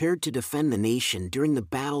and prepared to defend the nation during the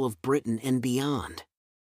Battle of Britain and beyond.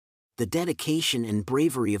 The dedication and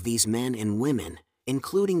bravery of these men and women,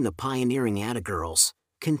 including the pioneering Atta Girls,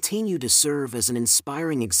 continue to serve as an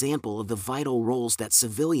inspiring example of the vital roles that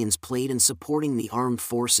civilians played in supporting the armed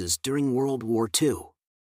forces during World War II.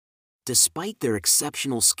 Despite their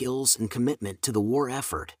exceptional skills and commitment to the war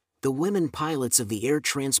effort, the women pilots of the Air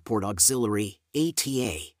Transport Auxiliary,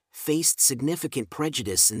 ATA, faced significant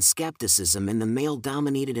prejudice and skepticism in the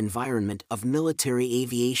male-dominated environment of military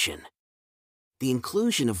aviation. The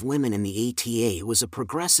inclusion of women in the ATA was a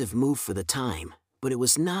progressive move for the time, but it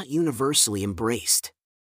was not universally embraced.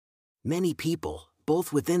 Many people,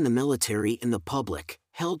 both within the military and the public,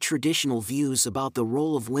 held traditional views about the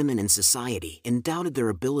role of women in society and doubted their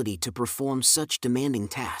ability to perform such demanding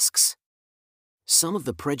tasks. Some of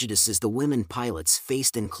the prejudices the women pilots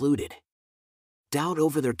faced included doubt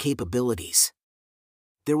over their capabilities.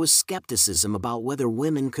 There was skepticism about whether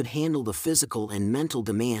women could handle the physical and mental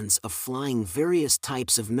demands of flying various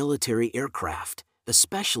types of military aircraft,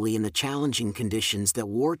 especially in the challenging conditions that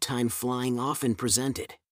wartime flying often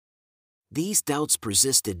presented. These doubts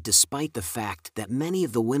persisted despite the fact that many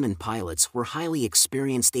of the women pilots were highly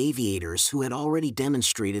experienced aviators who had already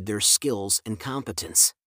demonstrated their skills and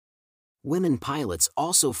competence. Women pilots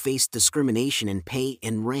also faced discrimination in pay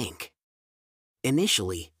and rank.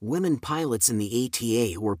 Initially, women pilots in the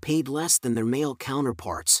ATA were paid less than their male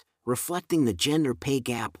counterparts, reflecting the gender pay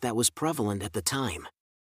gap that was prevalent at the time.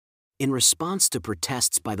 In response to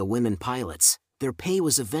protests by the women pilots, their pay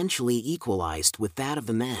was eventually equalized with that of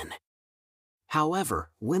the men.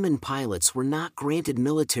 However, women pilots were not granted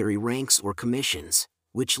military ranks or commissions,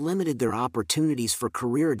 which limited their opportunities for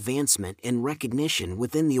career advancement and recognition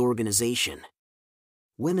within the organization.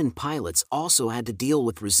 Women pilots also had to deal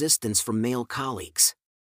with resistance from male colleagues.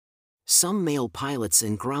 Some male pilots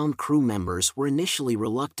and ground crew members were initially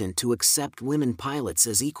reluctant to accept women pilots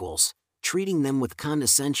as equals, treating them with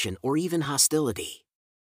condescension or even hostility.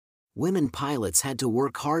 Women pilots had to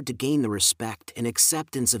work hard to gain the respect and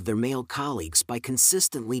acceptance of their male colleagues by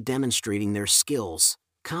consistently demonstrating their skills,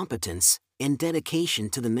 competence, and dedication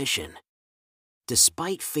to the mission.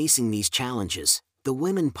 Despite facing these challenges, the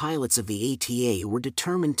women pilots of the ATA were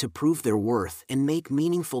determined to prove their worth and make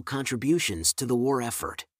meaningful contributions to the war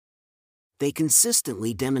effort. They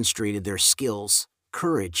consistently demonstrated their skills,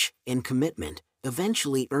 courage, and commitment,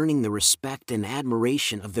 eventually earning the respect and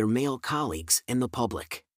admiration of their male colleagues and the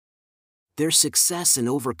public. Their success in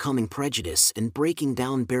overcoming prejudice and breaking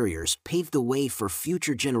down barriers paved the way for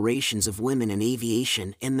future generations of women in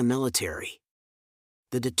aviation and the military.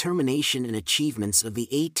 The determination and achievements of the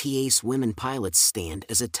ATA's women pilots stand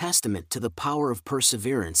as a testament to the power of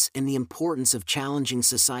perseverance and the importance of challenging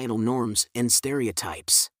societal norms and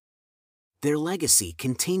stereotypes. Their legacy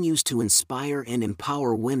continues to inspire and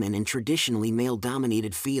empower women in traditionally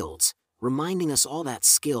male-dominated fields, reminding us all that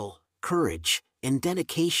skill, courage, and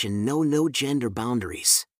dedication know no gender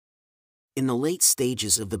boundaries. In the late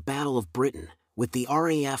stages of the Battle of Britain, with the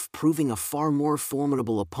RAF proving a far more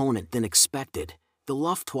formidable opponent than expected, the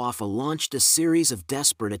Luftwaffe launched a series of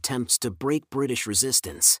desperate attempts to break British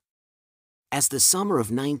resistance. As the summer of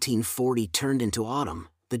 1940 turned into autumn,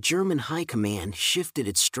 the German High Command shifted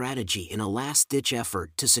its strategy in a last-ditch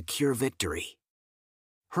effort to secure victory.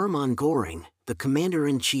 Hermann Göring, the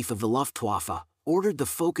commander-in-chief of the Luftwaffe, ordered the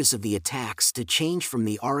focus of the attacks to change from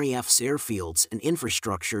the RAF's airfields and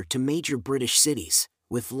infrastructure to major British cities,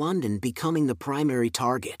 with London becoming the primary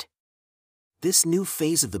target. This new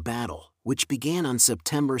phase of the battle, which began on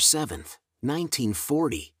September 7,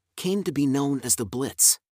 1940, came to be known as the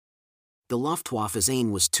Blitz. The Luftwaffe's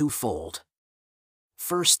aim was twofold.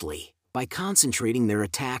 Firstly, by concentrating their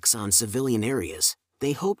attacks on civilian areas,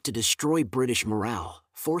 they hoped to destroy British morale,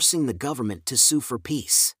 forcing the government to sue for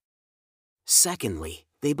peace. Secondly,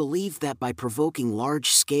 they believed that by provoking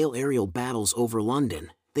large-scale aerial battles over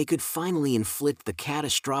London, they could finally inflict the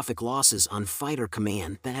catastrophic losses on fighter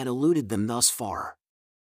command that had eluded them thus far.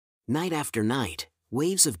 Night after night,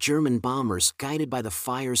 waves of German bombers guided by the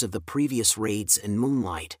fires of the previous raids and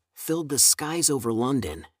moonlight, filled the skies over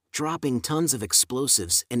London, dropping tons of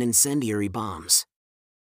explosives and incendiary bombs.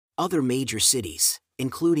 Other major cities,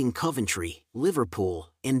 including Coventry, Liverpool,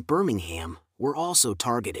 and Birmingham, were also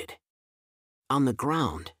targeted. On the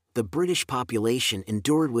ground, the British population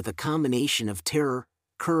endured with a combination of terror,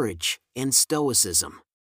 courage, and stoicism.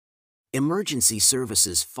 Emergency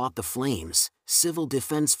services fought the flames, civil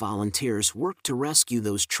defense volunteers worked to rescue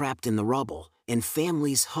those trapped in the rubble, and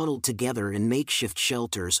families huddled together in makeshift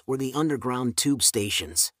shelters or the underground tube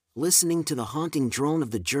stations, listening to the haunting drone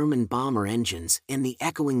of the German bomber engines and the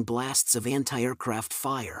echoing blasts of anti-aircraft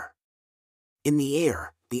fire. In the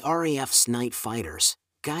air, the RAF's night fighters,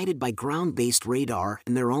 guided by ground-based radar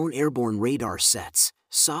and their own airborne radar sets,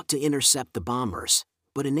 sought to intercept the bombers,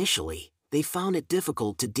 but initially, they found it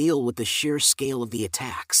difficult to deal with the sheer scale of the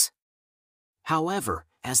attacks. However,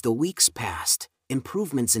 as the weeks passed,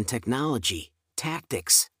 improvements in technology,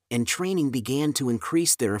 tactics, and training began to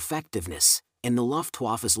increase their effectiveness, and the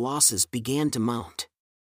Luftwaffe's losses began to mount.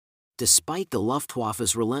 Despite the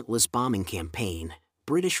Luftwaffe's relentless bombing campaign,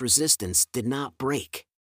 British resistance did not break.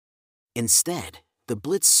 Instead, the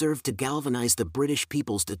Blitz served to galvanize the British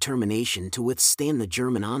people's determination to withstand the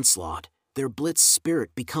German onslaught, their Blitz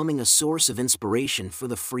spirit becoming a source of inspiration for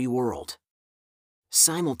the free world.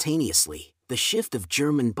 Simultaneously, the shift of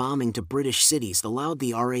German bombing to British cities allowed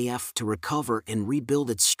the RAF to recover and rebuild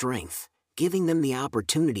its strength, giving them the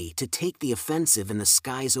opportunity to take the offensive in the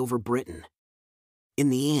skies over Britain. In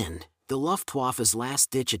the end, the Luftwaffe's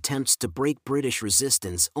last-ditch attempts to break British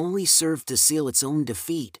resistance only served to seal its own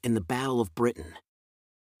defeat in the Battle of Britain.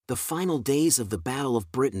 The final days of the Battle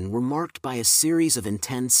of Britain were marked by a series of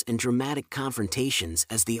intense and dramatic confrontations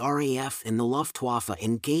as the RAF and the Luftwaffe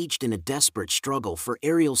engaged in a desperate struggle for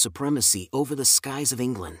aerial supremacy over the skies of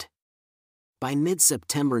England. By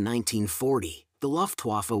mid-September 1940, the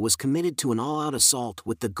Luftwaffe was committed to an all-out assault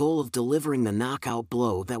with the goal of delivering the knockout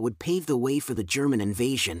blow that would pave the way for the German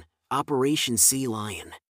invasion, Operation Sea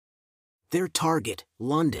Lion. Their target,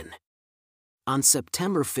 London. On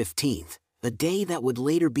September 15, a day that would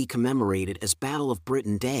later be commemorated as Battle of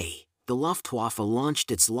Britain Day, the Luftwaffe launched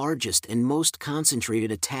its largest and most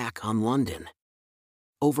concentrated attack on London.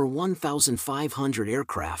 Over 1,500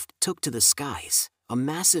 aircraft took to the skies, a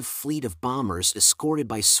massive fleet of bombers escorted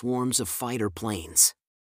by swarms of fighter planes.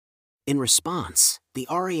 In response, the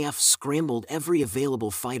RAF scrambled every available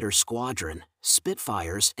fighter squadron,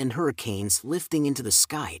 Spitfires and Hurricanes lifting into the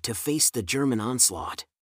sky to face the German onslaught.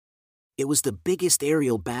 It was the biggest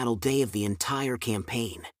aerial battle day of the entire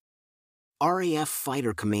campaign. RAF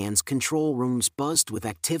fighter command's control rooms buzzed with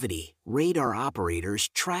activity, radar operators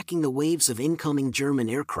tracking the waves of incoming German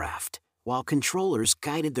aircraft, while controllers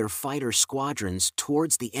guided their fighter squadrons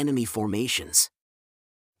towards the enemy formations.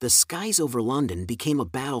 The skies over London became a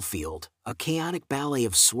battlefield, a chaotic ballet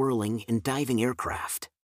of swirling and diving aircraft.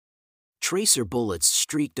 Tracer bullets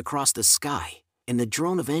streaked across the sky, and the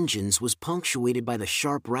drone of engines was punctuated by the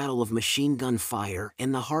sharp rattle of machine gun fire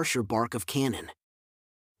and the harsher bark of cannon.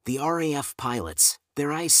 The RAF pilots,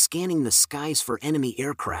 their eyes scanning the skies for enemy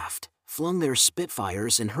aircraft, flung their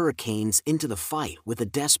Spitfires and Hurricanes into the fight with a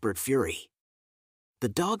desperate fury. The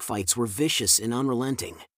dogfights were vicious and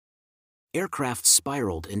unrelenting. Aircraft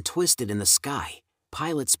spiraled and twisted in the sky,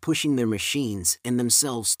 pilots pushing their machines and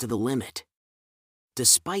themselves to the limit.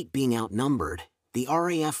 Despite being outnumbered, the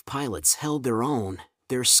RAF pilots held their own,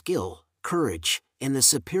 their skill, courage, and the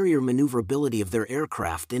superior maneuverability of their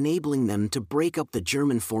aircraft, enabling them to break up the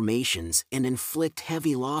German formations and inflict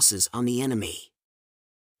heavy losses on the enemy.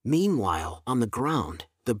 Meanwhile, on the ground,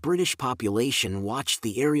 the British population watched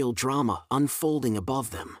the aerial drama unfolding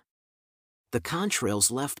above them. The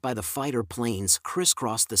contrails left by the fighter planes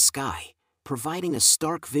crisscrossed the sky, providing a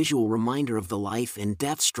stark visual reminder of the life and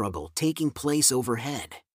death struggle taking place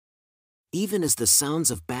overhead. Even as the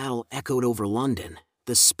sounds of battle echoed over London,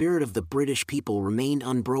 the spirit of the British people remained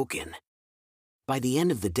unbroken. By the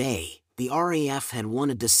end of the day, the RAF had won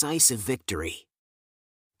a decisive victory.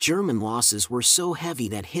 German losses were so heavy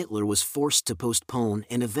that Hitler was forced to postpone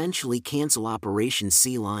and eventually cancel Operation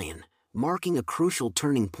Sea Lion, marking a crucial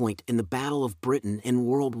turning point in the Battle of Britain in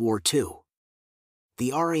World War II.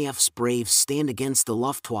 The RAF's brave stand against the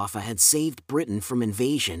Luftwaffe had saved Britain from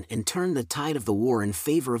invasion and turned the tide of the war in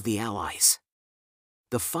favor of the Allies.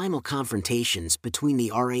 The final confrontations between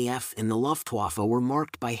the RAF and the Luftwaffe were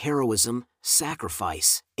marked by heroism,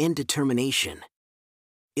 sacrifice, and determination.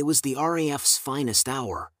 It was the RAF's finest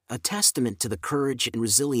hour, a testament to the courage and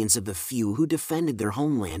resilience of the few who defended their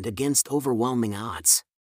homeland against overwhelming odds.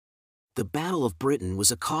 The Battle of Britain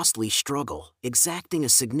was a costly struggle, exacting a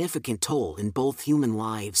significant toll in both human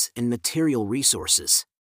lives and material resources.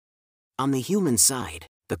 On the human side,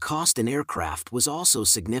 the cost in aircraft was also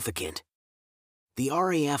significant. The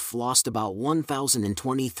RAF lost about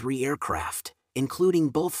 1,023 aircraft, including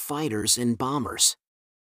both fighters and bombers.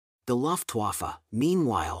 The Luftwaffe,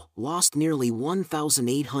 meanwhile, lost nearly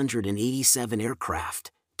 1,887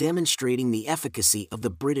 aircraft, demonstrating the efficacy of the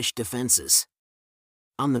British defenses.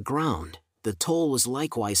 On the ground, the toll was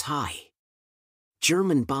likewise high.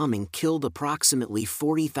 German bombing killed approximately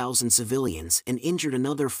 40,000 civilians and injured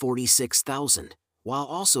another 46,000, while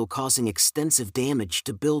also causing extensive damage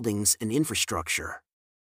to buildings and infrastructure.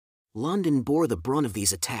 London bore the brunt of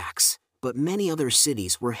these attacks, but many other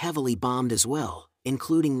cities were heavily bombed as well,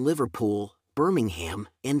 including Liverpool, Birmingham,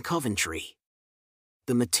 and Coventry.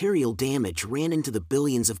 The material damage ran into the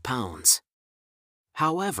billions of pounds.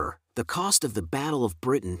 However, the cost of the Battle of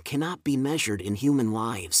Britain cannot be measured in human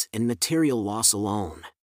lives and material loss alone.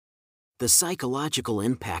 The psychological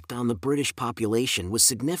impact on the British population was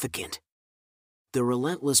significant. The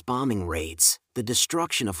relentless bombing raids, the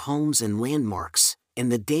destruction of homes and landmarks,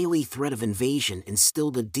 and the daily threat of invasion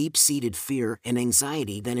instilled a deep-seated fear and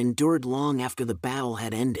anxiety that endured long after the battle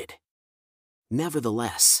had ended.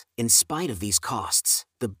 Nevertheless, in spite of these costs,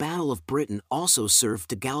 the Battle of Britain also served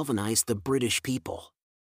to galvanize the British people.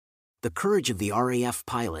 The courage of the RAF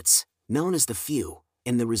pilots, known as the Few,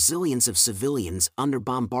 and the resilience of civilians under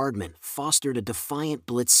bombardment fostered a defiant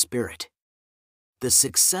Blitz spirit. The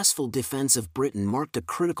successful defense of Britain marked a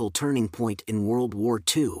critical turning point in World War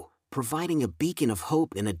II, providing a beacon of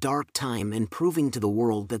hope in a dark time and proving to the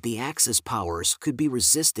world that the Axis powers could be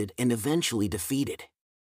resisted and eventually defeated.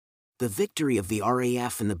 The victory of the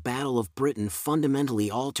RAF in the Battle of Britain fundamentally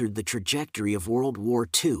altered the trajectory of World War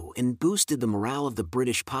II and boosted the morale of the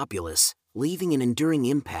British populace, leaving an enduring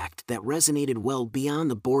impact that resonated well beyond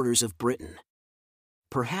the borders of Britain.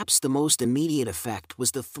 Perhaps the most immediate effect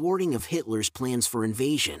was the thwarting of Hitler's plans for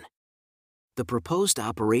invasion. The proposed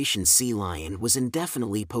Operation Sea Lion was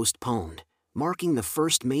indefinitely postponed, marking the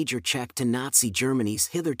first major check to Nazi Germany's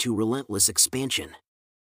hitherto relentless expansion.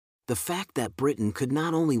 The fact that Britain could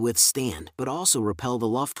not only withstand but also repel the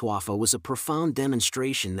Luftwaffe was a profound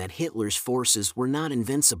demonstration that Hitler's forces were not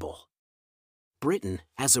invincible. Britain,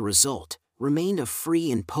 as a result, remained a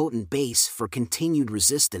free and potent base for continued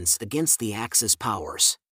resistance against the Axis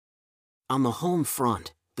powers. On the home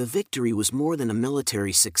front, the victory was more than a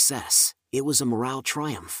military success, it was a morale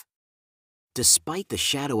triumph. Despite the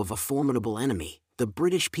shadow of a formidable enemy, the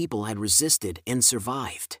British people had resisted and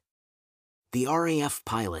survived. The RAF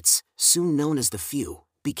pilots, soon known as the Few,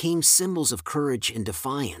 became symbols of courage and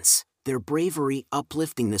defiance, their bravery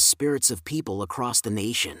uplifting the spirits of people across the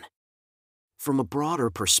nation. From a broader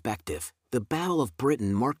perspective, the Battle of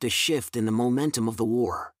Britain marked a shift in the momentum of the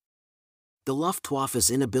war. The Luftwaffe's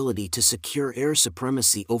inability to secure air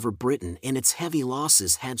supremacy over Britain and its heavy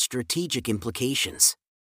losses had strategic implications.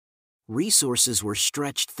 Resources were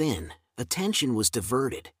stretched thin, attention was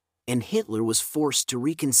diverted, and Hitler was forced to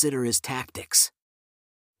reconsider his tactics.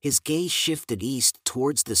 His gaze shifted east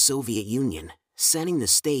towards the Soviet Union, setting the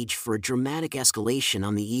stage for a dramatic escalation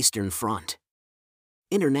on the Eastern Front.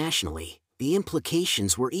 Internationally, the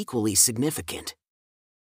implications were equally significant.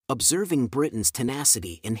 Observing Britain's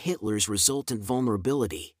tenacity and Hitler's resultant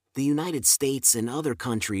vulnerability, the United States and other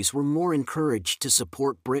countries were more encouraged to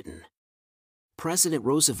support Britain. President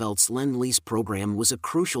Roosevelt's Lend-Lease program was a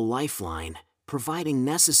crucial lifeline, providing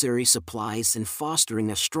necessary supplies and fostering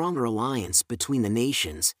a stronger alliance between the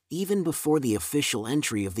nations, even before the official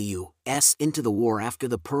entry of the U.S. into the war after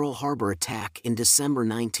the Pearl Harbor attack in December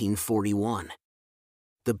 1941.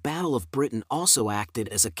 The Battle of Britain also acted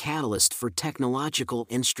as a catalyst for technological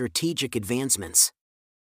and strategic advancements.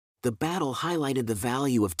 The battle highlighted the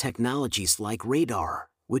value of technologies like radar,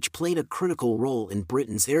 which played a critical role in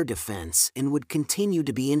Britain's air defense and would continue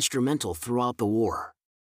to be instrumental throughout the war.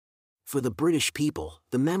 For the British people,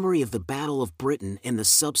 the memory of the Battle of Britain and the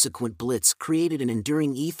subsequent Blitz created an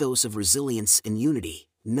enduring ethos of resilience and unity,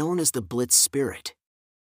 known as the Blitz spirit.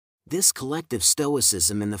 This collective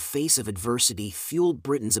stoicism in the face of adversity fueled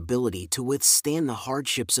Britain's ability to withstand the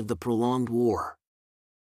hardships of the prolonged war.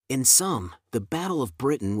 In sum, the Battle of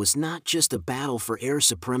Britain was not just a battle for air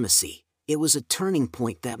supremacy, it was a turning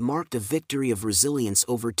point that marked a victory of resilience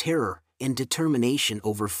over terror and determination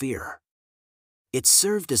over fear. It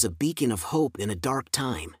served as a beacon of hope in a dark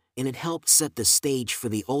time, and it helped set the stage for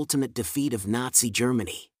the ultimate defeat of Nazi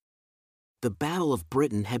Germany. The Battle of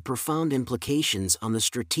Britain had profound implications on the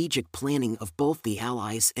strategic planning of both the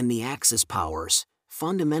Allies and the Axis powers,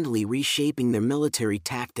 fundamentally reshaping their military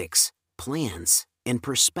tactics, plans, and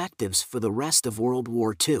perspectives for the rest of World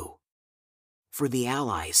War II. For the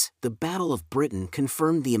Allies, the Battle of Britain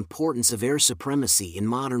confirmed the importance of air supremacy in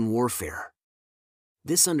modern warfare.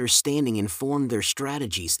 This understanding informed their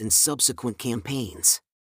strategies in subsequent campaigns.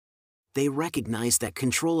 They recognized that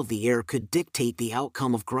control of the air could dictate the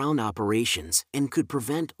outcome of ground operations and could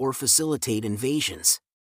prevent or facilitate invasions.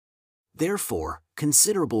 Therefore,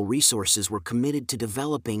 considerable resources were committed to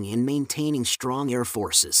developing and maintaining strong air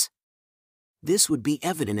forces. This would be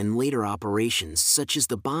evident in later operations such as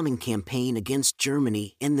the bombing campaign against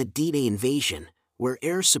Germany and the D-Day invasion, where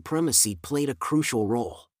air supremacy played a crucial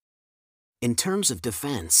role. In terms of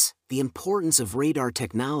defense, the importance of radar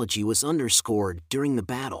technology was underscored during the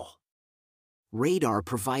battle. Radar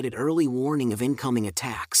provided early warning of incoming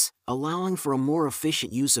attacks, allowing for a more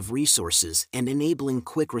efficient use of resources and enabling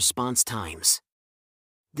quick response times.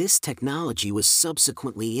 This technology was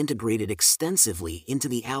subsequently integrated extensively into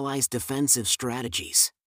the Allies' defensive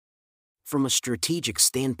strategies. From a strategic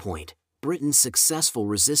standpoint, Britain's successful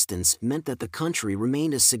resistance meant that the country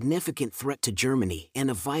remained a significant threat to Germany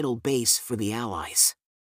and a vital base for the Allies.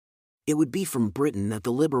 It would be from Britain that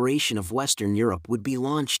the liberation of Western Europe would be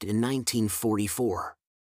launched in 1944.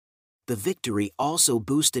 The victory also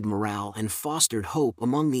boosted morale and fostered hope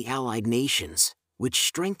among the Allied nations, which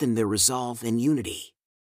strengthened their resolve and unity.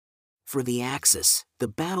 For the Axis, the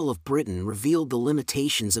Battle of Britain revealed the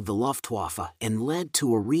limitations of the Luftwaffe and led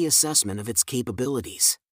to a reassessment of its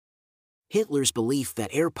capabilities. Hitler's belief that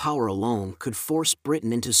air power alone could force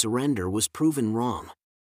Britain into surrender was proven wrong.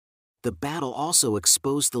 The battle also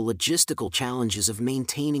exposed the logistical challenges of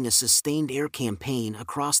maintaining a sustained air campaign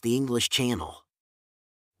across the English Channel.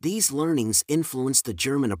 These learnings influenced the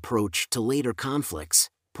German approach to later conflicts,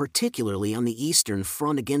 particularly on the Eastern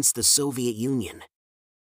Front against the Soviet Union.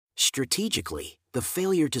 Strategically, the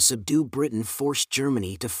failure to subdue Britain forced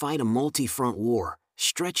Germany to fight a multi-front war,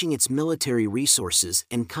 stretching its military resources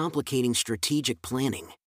and complicating strategic planning.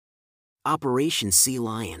 Operation Sea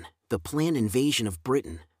Lion, the planned invasion of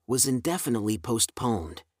Britain, was indefinitely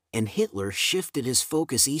postponed, and Hitler shifted his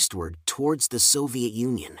focus eastward towards the Soviet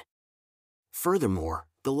Union. Furthermore,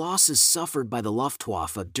 the losses suffered by the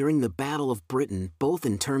Luftwaffe during the Battle of Britain, both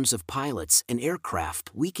in terms of pilots and aircraft,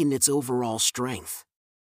 weakened its overall strength.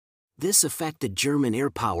 This affected German air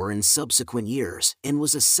power in subsequent years and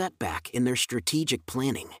was a setback in their strategic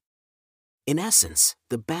planning. In essence,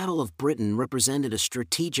 the Battle of Britain represented a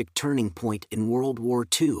strategic turning point in World War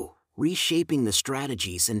II, reshaping the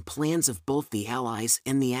strategies and plans of both the Allies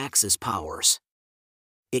and the Axis powers.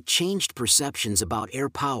 It changed perceptions about air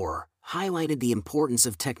power, highlighted the importance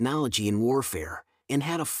of technology in warfare, and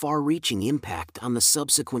had a far-reaching impact on the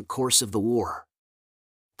subsequent course of the war.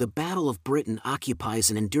 The Battle of Britain occupies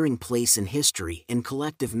an enduring place in history and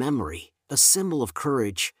collective memory, a symbol of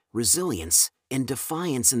courage, resilience, and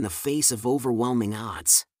defiance in the face of overwhelming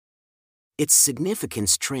odds. Its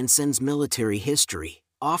significance transcends military history,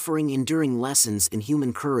 offering enduring lessons in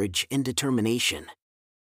human courage and determination.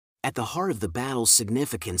 At the heart of the battle's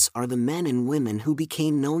significance are the men and women who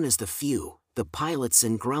became known as the Few, the pilots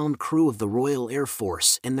and ground crew of the Royal Air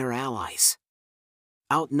Force and their allies.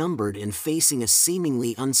 Outnumbered and facing a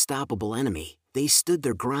seemingly unstoppable enemy, they stood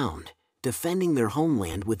their ground, defending their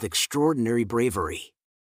homeland with extraordinary bravery.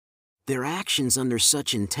 Their actions under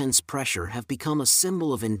such intense pressure have become a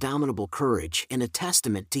symbol of indomitable courage and a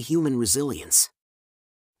testament to human resilience.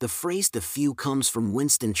 The phrase "the few" comes from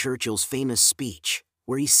Winston Churchill's famous speech,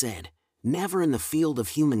 where he said, "Never in the field of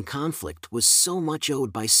human conflict was so much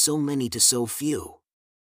owed by so many to so few."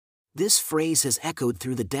 This phrase has echoed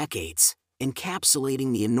through the decades,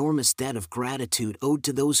 encapsulating the enormous debt of gratitude owed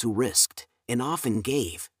to those who risked, and often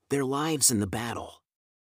gave, their lives in the battle.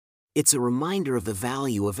 It's a reminder of the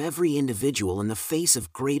value of every individual in the face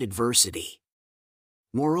of great adversity.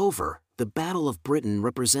 Moreover, the Battle of Britain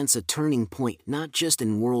represents a turning point not just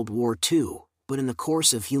in World War II, but in the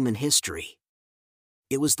course of human history.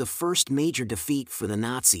 It was the first major defeat for the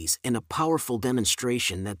Nazis and a powerful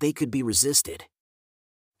demonstration that they could be resisted.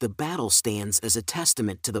 The battle stands as a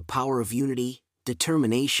testament to the power of unity,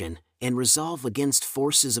 determination, and resolve against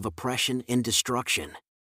forces of oppression and destruction.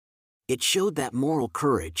 It showed that moral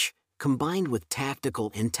courage, combined with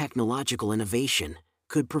tactical and technological innovation,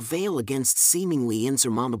 could prevail against seemingly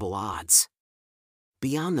insurmountable odds.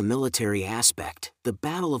 Beyond the military aspect, the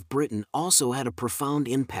Battle of Britain also had a profound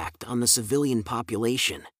impact on the civilian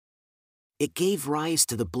population. It gave rise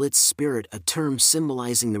to the Blitz spirit, a term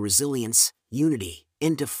symbolizing the resilience, unity,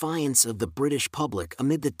 and defiance of the British public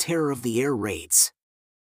amid the terror of the air raids.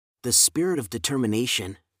 The spirit of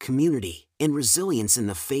determination, community, and resilience in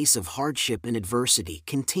the face of hardship and adversity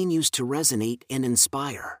continues to resonate and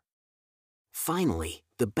inspire. Finally,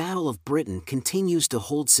 the Battle of Britain continues to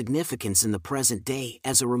hold significance in the present day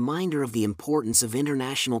as a reminder of the importance of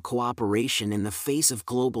international cooperation in the face of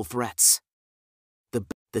global threats.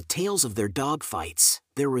 The tales of their dogfights,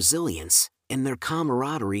 their resilience, and their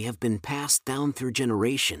camaraderie have been passed down through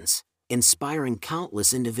generations, inspiring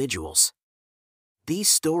countless individuals. These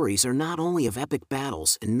stories are not only of epic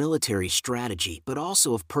battles and military strategy but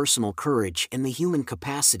also of personal courage and the human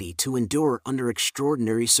capacity to endure under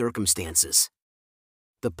extraordinary circumstances.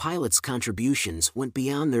 The pilots' contributions went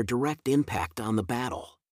beyond their direct impact on the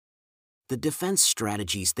battle. The defense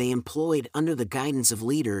strategies they employed under the guidance of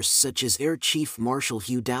leaders such as Air Chief Marshal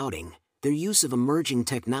Hugh Dowding, their use of emerging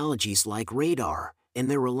technologies like radar, and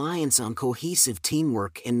their reliance on cohesive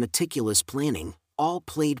teamwork and meticulous planning, all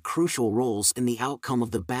played crucial roles in the outcome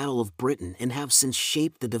of the Battle of Britain and have since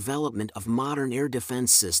shaped the development of modern air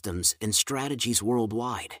defense systems and strategies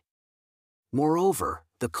worldwide. Moreover,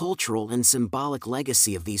 the cultural and symbolic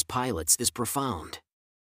legacy of these pilots is profound.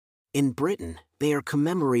 In Britain, they are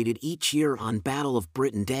commemorated each year on Battle of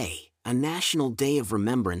Britain Day, a national day of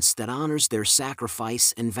remembrance that honors their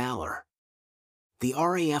sacrifice and valor. The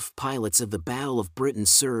RAF pilots of the Battle of Britain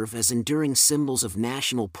serve as enduring symbols of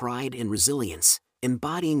national pride and resilience,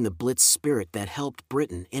 embodying the Blitz spirit that helped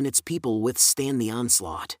Britain and its people withstand the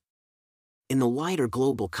onslaught. In the wider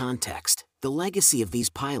global context, the legacy of these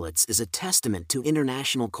pilots is a testament to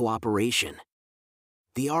international cooperation.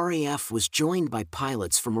 The RAF was joined by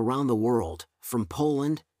pilots from around the world, from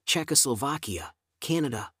Poland, Czechoslovakia,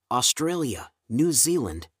 Canada, Australia, New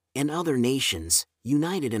Zealand, and other nations,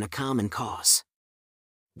 united in a common cause.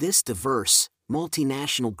 This diverse,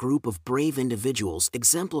 multinational group of brave individuals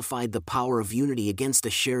exemplified the power of unity against a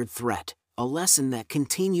shared threat, a lesson that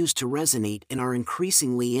continues to resonate in our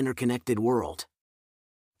increasingly interconnected world.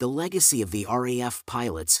 The legacy of the RAF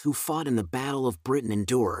pilots who fought in the Battle of Britain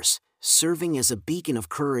endures, serving as a beacon of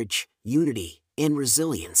courage, unity, and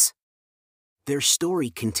resilience. Their story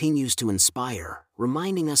continues to inspire,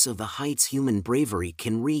 reminding us of the heights human bravery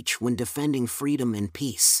can reach when defending freedom and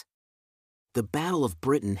peace. The Battle of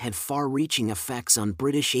Britain had far-reaching effects on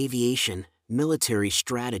British aviation, military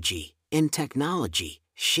strategy, and technology,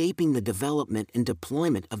 shaping the development and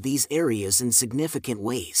deployment of these areas in significant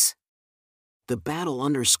ways. The battle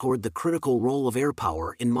underscored the critical role of air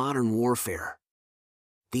power in modern warfare.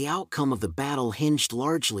 The outcome of the battle hinged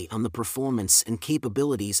largely on the performance and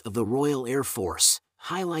capabilities of the Royal Air Force,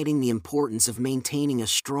 highlighting the importance of maintaining a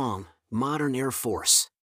strong, modern air force.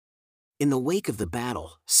 In the wake of the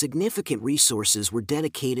battle, significant resources were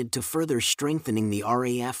dedicated to further strengthening the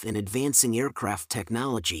RAF and advancing aircraft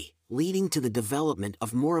technology, leading to the development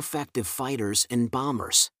of more effective fighters and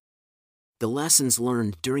bombers. The lessons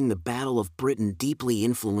learned during the Battle of Britain deeply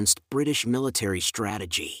influenced British military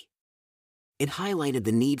strategy. It highlighted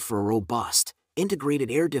the need for a robust,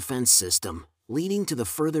 integrated air defense system, leading to the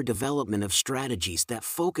further development of strategies that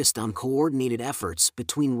focused on coordinated efforts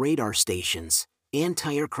between radar stations,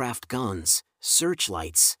 anti-aircraft guns,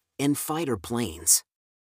 searchlights, and fighter planes.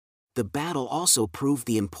 The battle also proved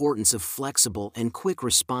the importance of flexible and quick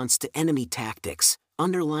response to enemy tactics,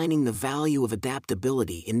 underlining the value of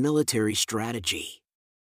adaptability in military strategy.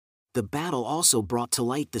 The battle also brought to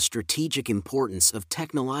light the strategic importance of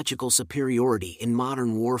technological superiority in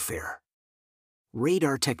modern warfare.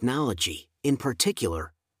 Radar technology, in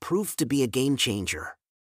particular, proved to be a game-changer.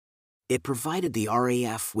 It provided the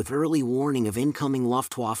RAF with early warning of incoming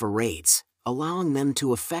Luftwaffe raids, allowing them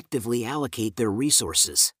to effectively allocate their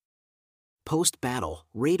resources. Post-battle,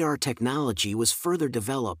 radar technology was further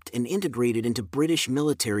developed and integrated into British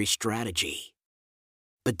military strategy.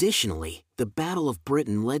 Additionally, the Battle of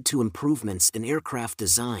Britain led to improvements in aircraft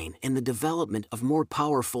design and the development of more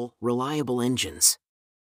powerful, reliable engines.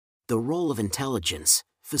 The role of intelligence,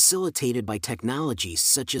 facilitated by technologies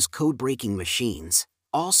such as code-breaking machines,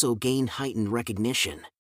 also gained heightened recognition.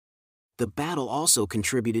 The battle also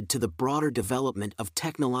contributed to the broader development of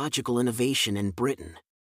technological innovation in Britain.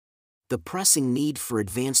 The pressing need for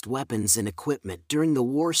advanced weapons and equipment during the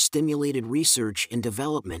war stimulated research and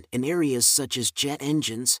development in areas such as jet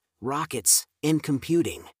engines, rockets, and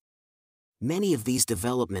computing. Many of these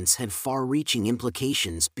developments had far-reaching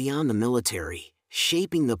implications beyond the military,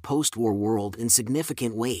 shaping the post-war world in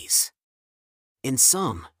significant ways. In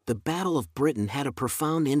sum, the Battle of Britain had a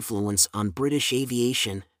profound influence on British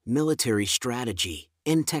aviation, military strategy,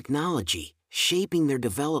 and technology, shaping their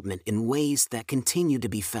development in ways that continue to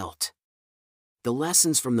be felt. The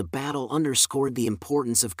lessons from the battle underscored the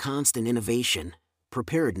importance of constant innovation,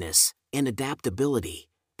 preparedness, and adaptability,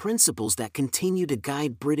 principles that continue to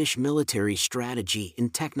guide British military strategy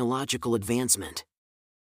and technological advancement.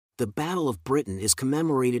 The Battle of Britain is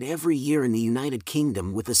commemorated every year in the United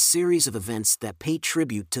Kingdom with a series of events that pay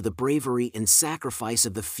tribute to the bravery and sacrifice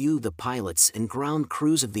of the pilots and ground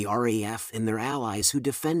crews of the RAF and their allies who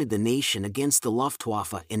defended the nation against the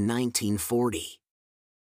Luftwaffe in 1940.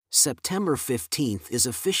 September 15th is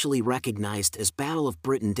officially recognized as Battle of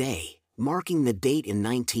Britain Day, marking the date in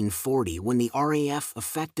 1940 when the RAF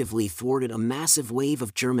effectively thwarted a massive wave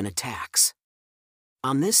of German attacks.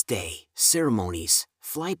 On this day, ceremonies,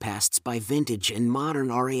 flypasts by vintage and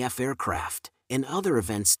modern RAF aircraft, and other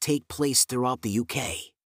events take place throughout the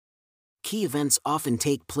UK. Key events often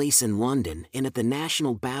take place in London and at the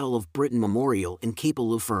National Battle of Britain Memorial in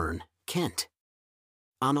Capel-Louverne, Kent.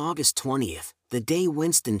 On August 20th, the day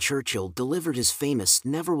Winston Churchill delivered his famous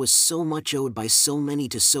 "Never was so much owed by so many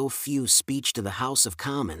to so few" speech to the House of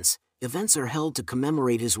Commons, events are held to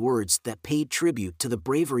commemorate his words that paid tribute to the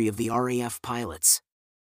bravery of the RAF pilots.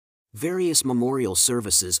 Various memorial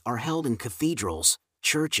services are held in cathedrals,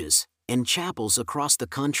 churches, and chapels across the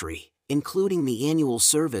country, including the annual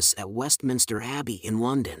service at Westminster Abbey in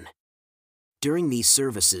London. During these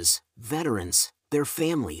services, veterans, their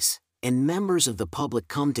families, and members of the public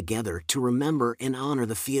come together to remember and honor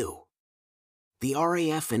the few. The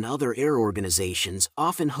RAF and other air organizations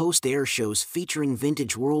often host air shows featuring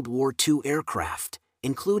vintage World War II aircraft,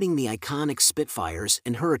 including the iconic Spitfires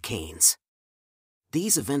and Hurricanes.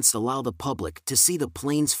 These events allow the public to see the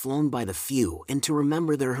planes flown by the few and to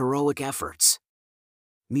remember their heroic efforts.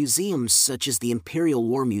 Museums such as the Imperial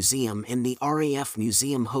War Museum and the RAF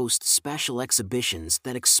Museum host special exhibitions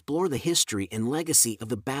that explore the history and legacy of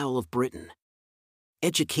the Battle of Britain.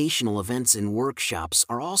 Educational events and workshops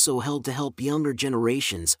are also held to help younger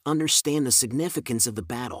generations understand the significance of the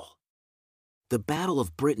battle. The Battle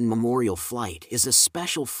of Britain Memorial Flight is a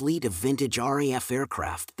special fleet of vintage RAF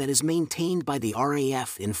aircraft that is maintained by the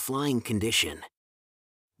RAF in flying condition.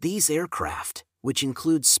 These aircraft, which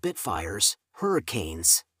include Spitfires,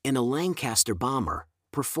 Hurricanes, and a Lancaster bomber,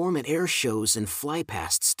 perform at air shows and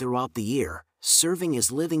flypasts throughout the year, serving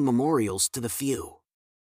as living memorials to the few.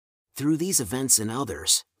 Through these events and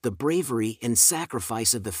others, the bravery and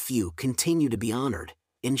sacrifice of the few continue to be honored,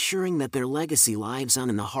 ensuring that their legacy lives on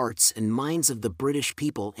in the hearts and minds of the British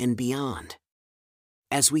people and beyond.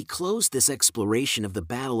 As we close this exploration of the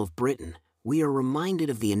Battle of Britain, we are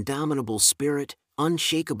reminded of the indomitable spirit,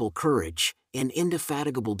 unshakable courage, and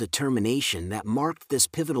indefatigable determination that marked this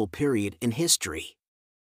pivotal period in history.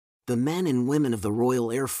 The men and women of the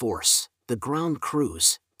Royal Air Force, the ground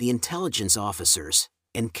crews, the intelligence officers,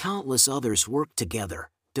 and countless others worked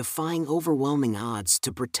together, defying overwhelming odds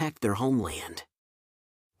to protect their homeland.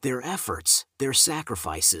 Their efforts, their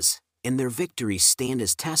sacrifices, and their victories stand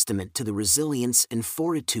as testament to the resilience and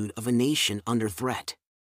fortitude of a nation under threat.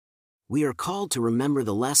 We are called to remember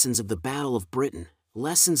the lessons of the Battle of Britain,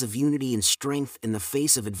 lessons of unity and strength in the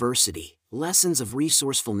face of adversity, lessons of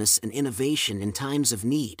resourcefulness and innovation in times of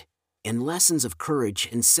need, and lessons of courage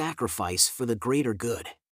and sacrifice for the greater good.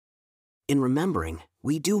 In remembering,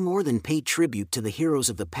 we do more than pay tribute to the heroes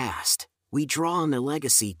of the past. We draw on their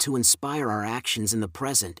legacy to inspire our actions in the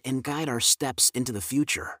present and guide our steps into the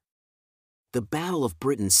future. The Battle of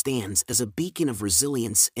Britain stands as a beacon of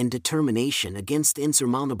resilience and determination against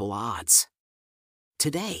insurmountable odds.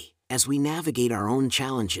 Today, as we navigate our own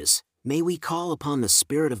challenges, may we call upon the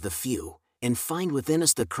spirit of the few, and find within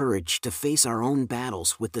us the courage to face our own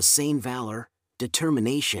battles with the same valor,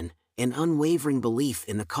 determination, and unwavering belief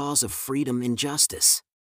in the cause of freedom and justice.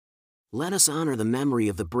 Let us honor the memory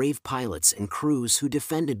of the brave pilots and crews who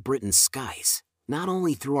defended Britain's skies, not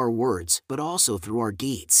only through our words but also through our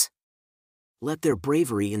deeds. Let their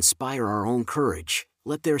bravery inspire our own courage,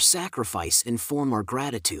 let their sacrifice inform our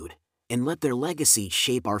gratitude, and let their legacy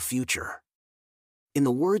shape our future. In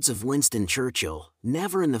the words of Winston Churchill,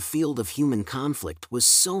 never in the field of human conflict was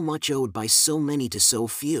so much owed by so many to so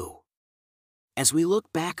few. As we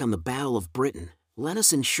look back on the Battle of Britain, let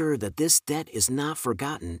us ensure that this debt is not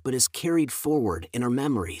forgotten but is carried forward in our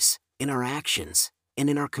memories, in our actions, and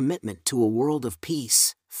in our commitment to a world of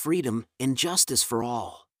peace, freedom, and justice for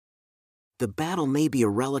all. The battle may be a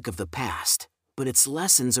relic of the past, but its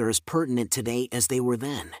lessons are as pertinent today as they were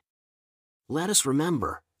then. Let us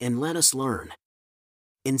remember, and let us learn.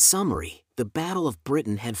 In summary, the Battle of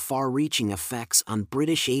Britain had far-reaching effects on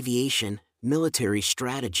British aviation, military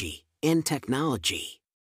strategy, and technology.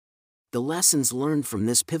 The lessons learned from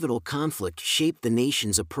this pivotal conflict shaped the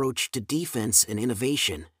nation's approach to defense and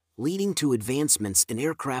innovation, leading to advancements in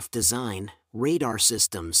aircraft design, radar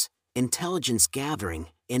systems, intelligence gathering,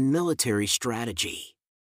 and military strategy.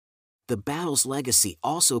 The battle's legacy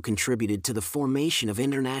also contributed to the formation of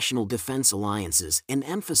international defense alliances and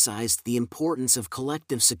emphasized the importance of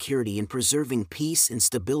collective security in preserving peace and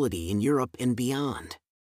stability in Europe and beyond.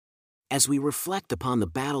 As we reflect upon the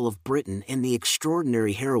Battle of Britain and the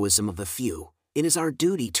extraordinary heroism of the few, it is our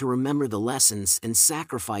duty to remember the lessons and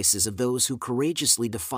sacrifices of those who courageously defied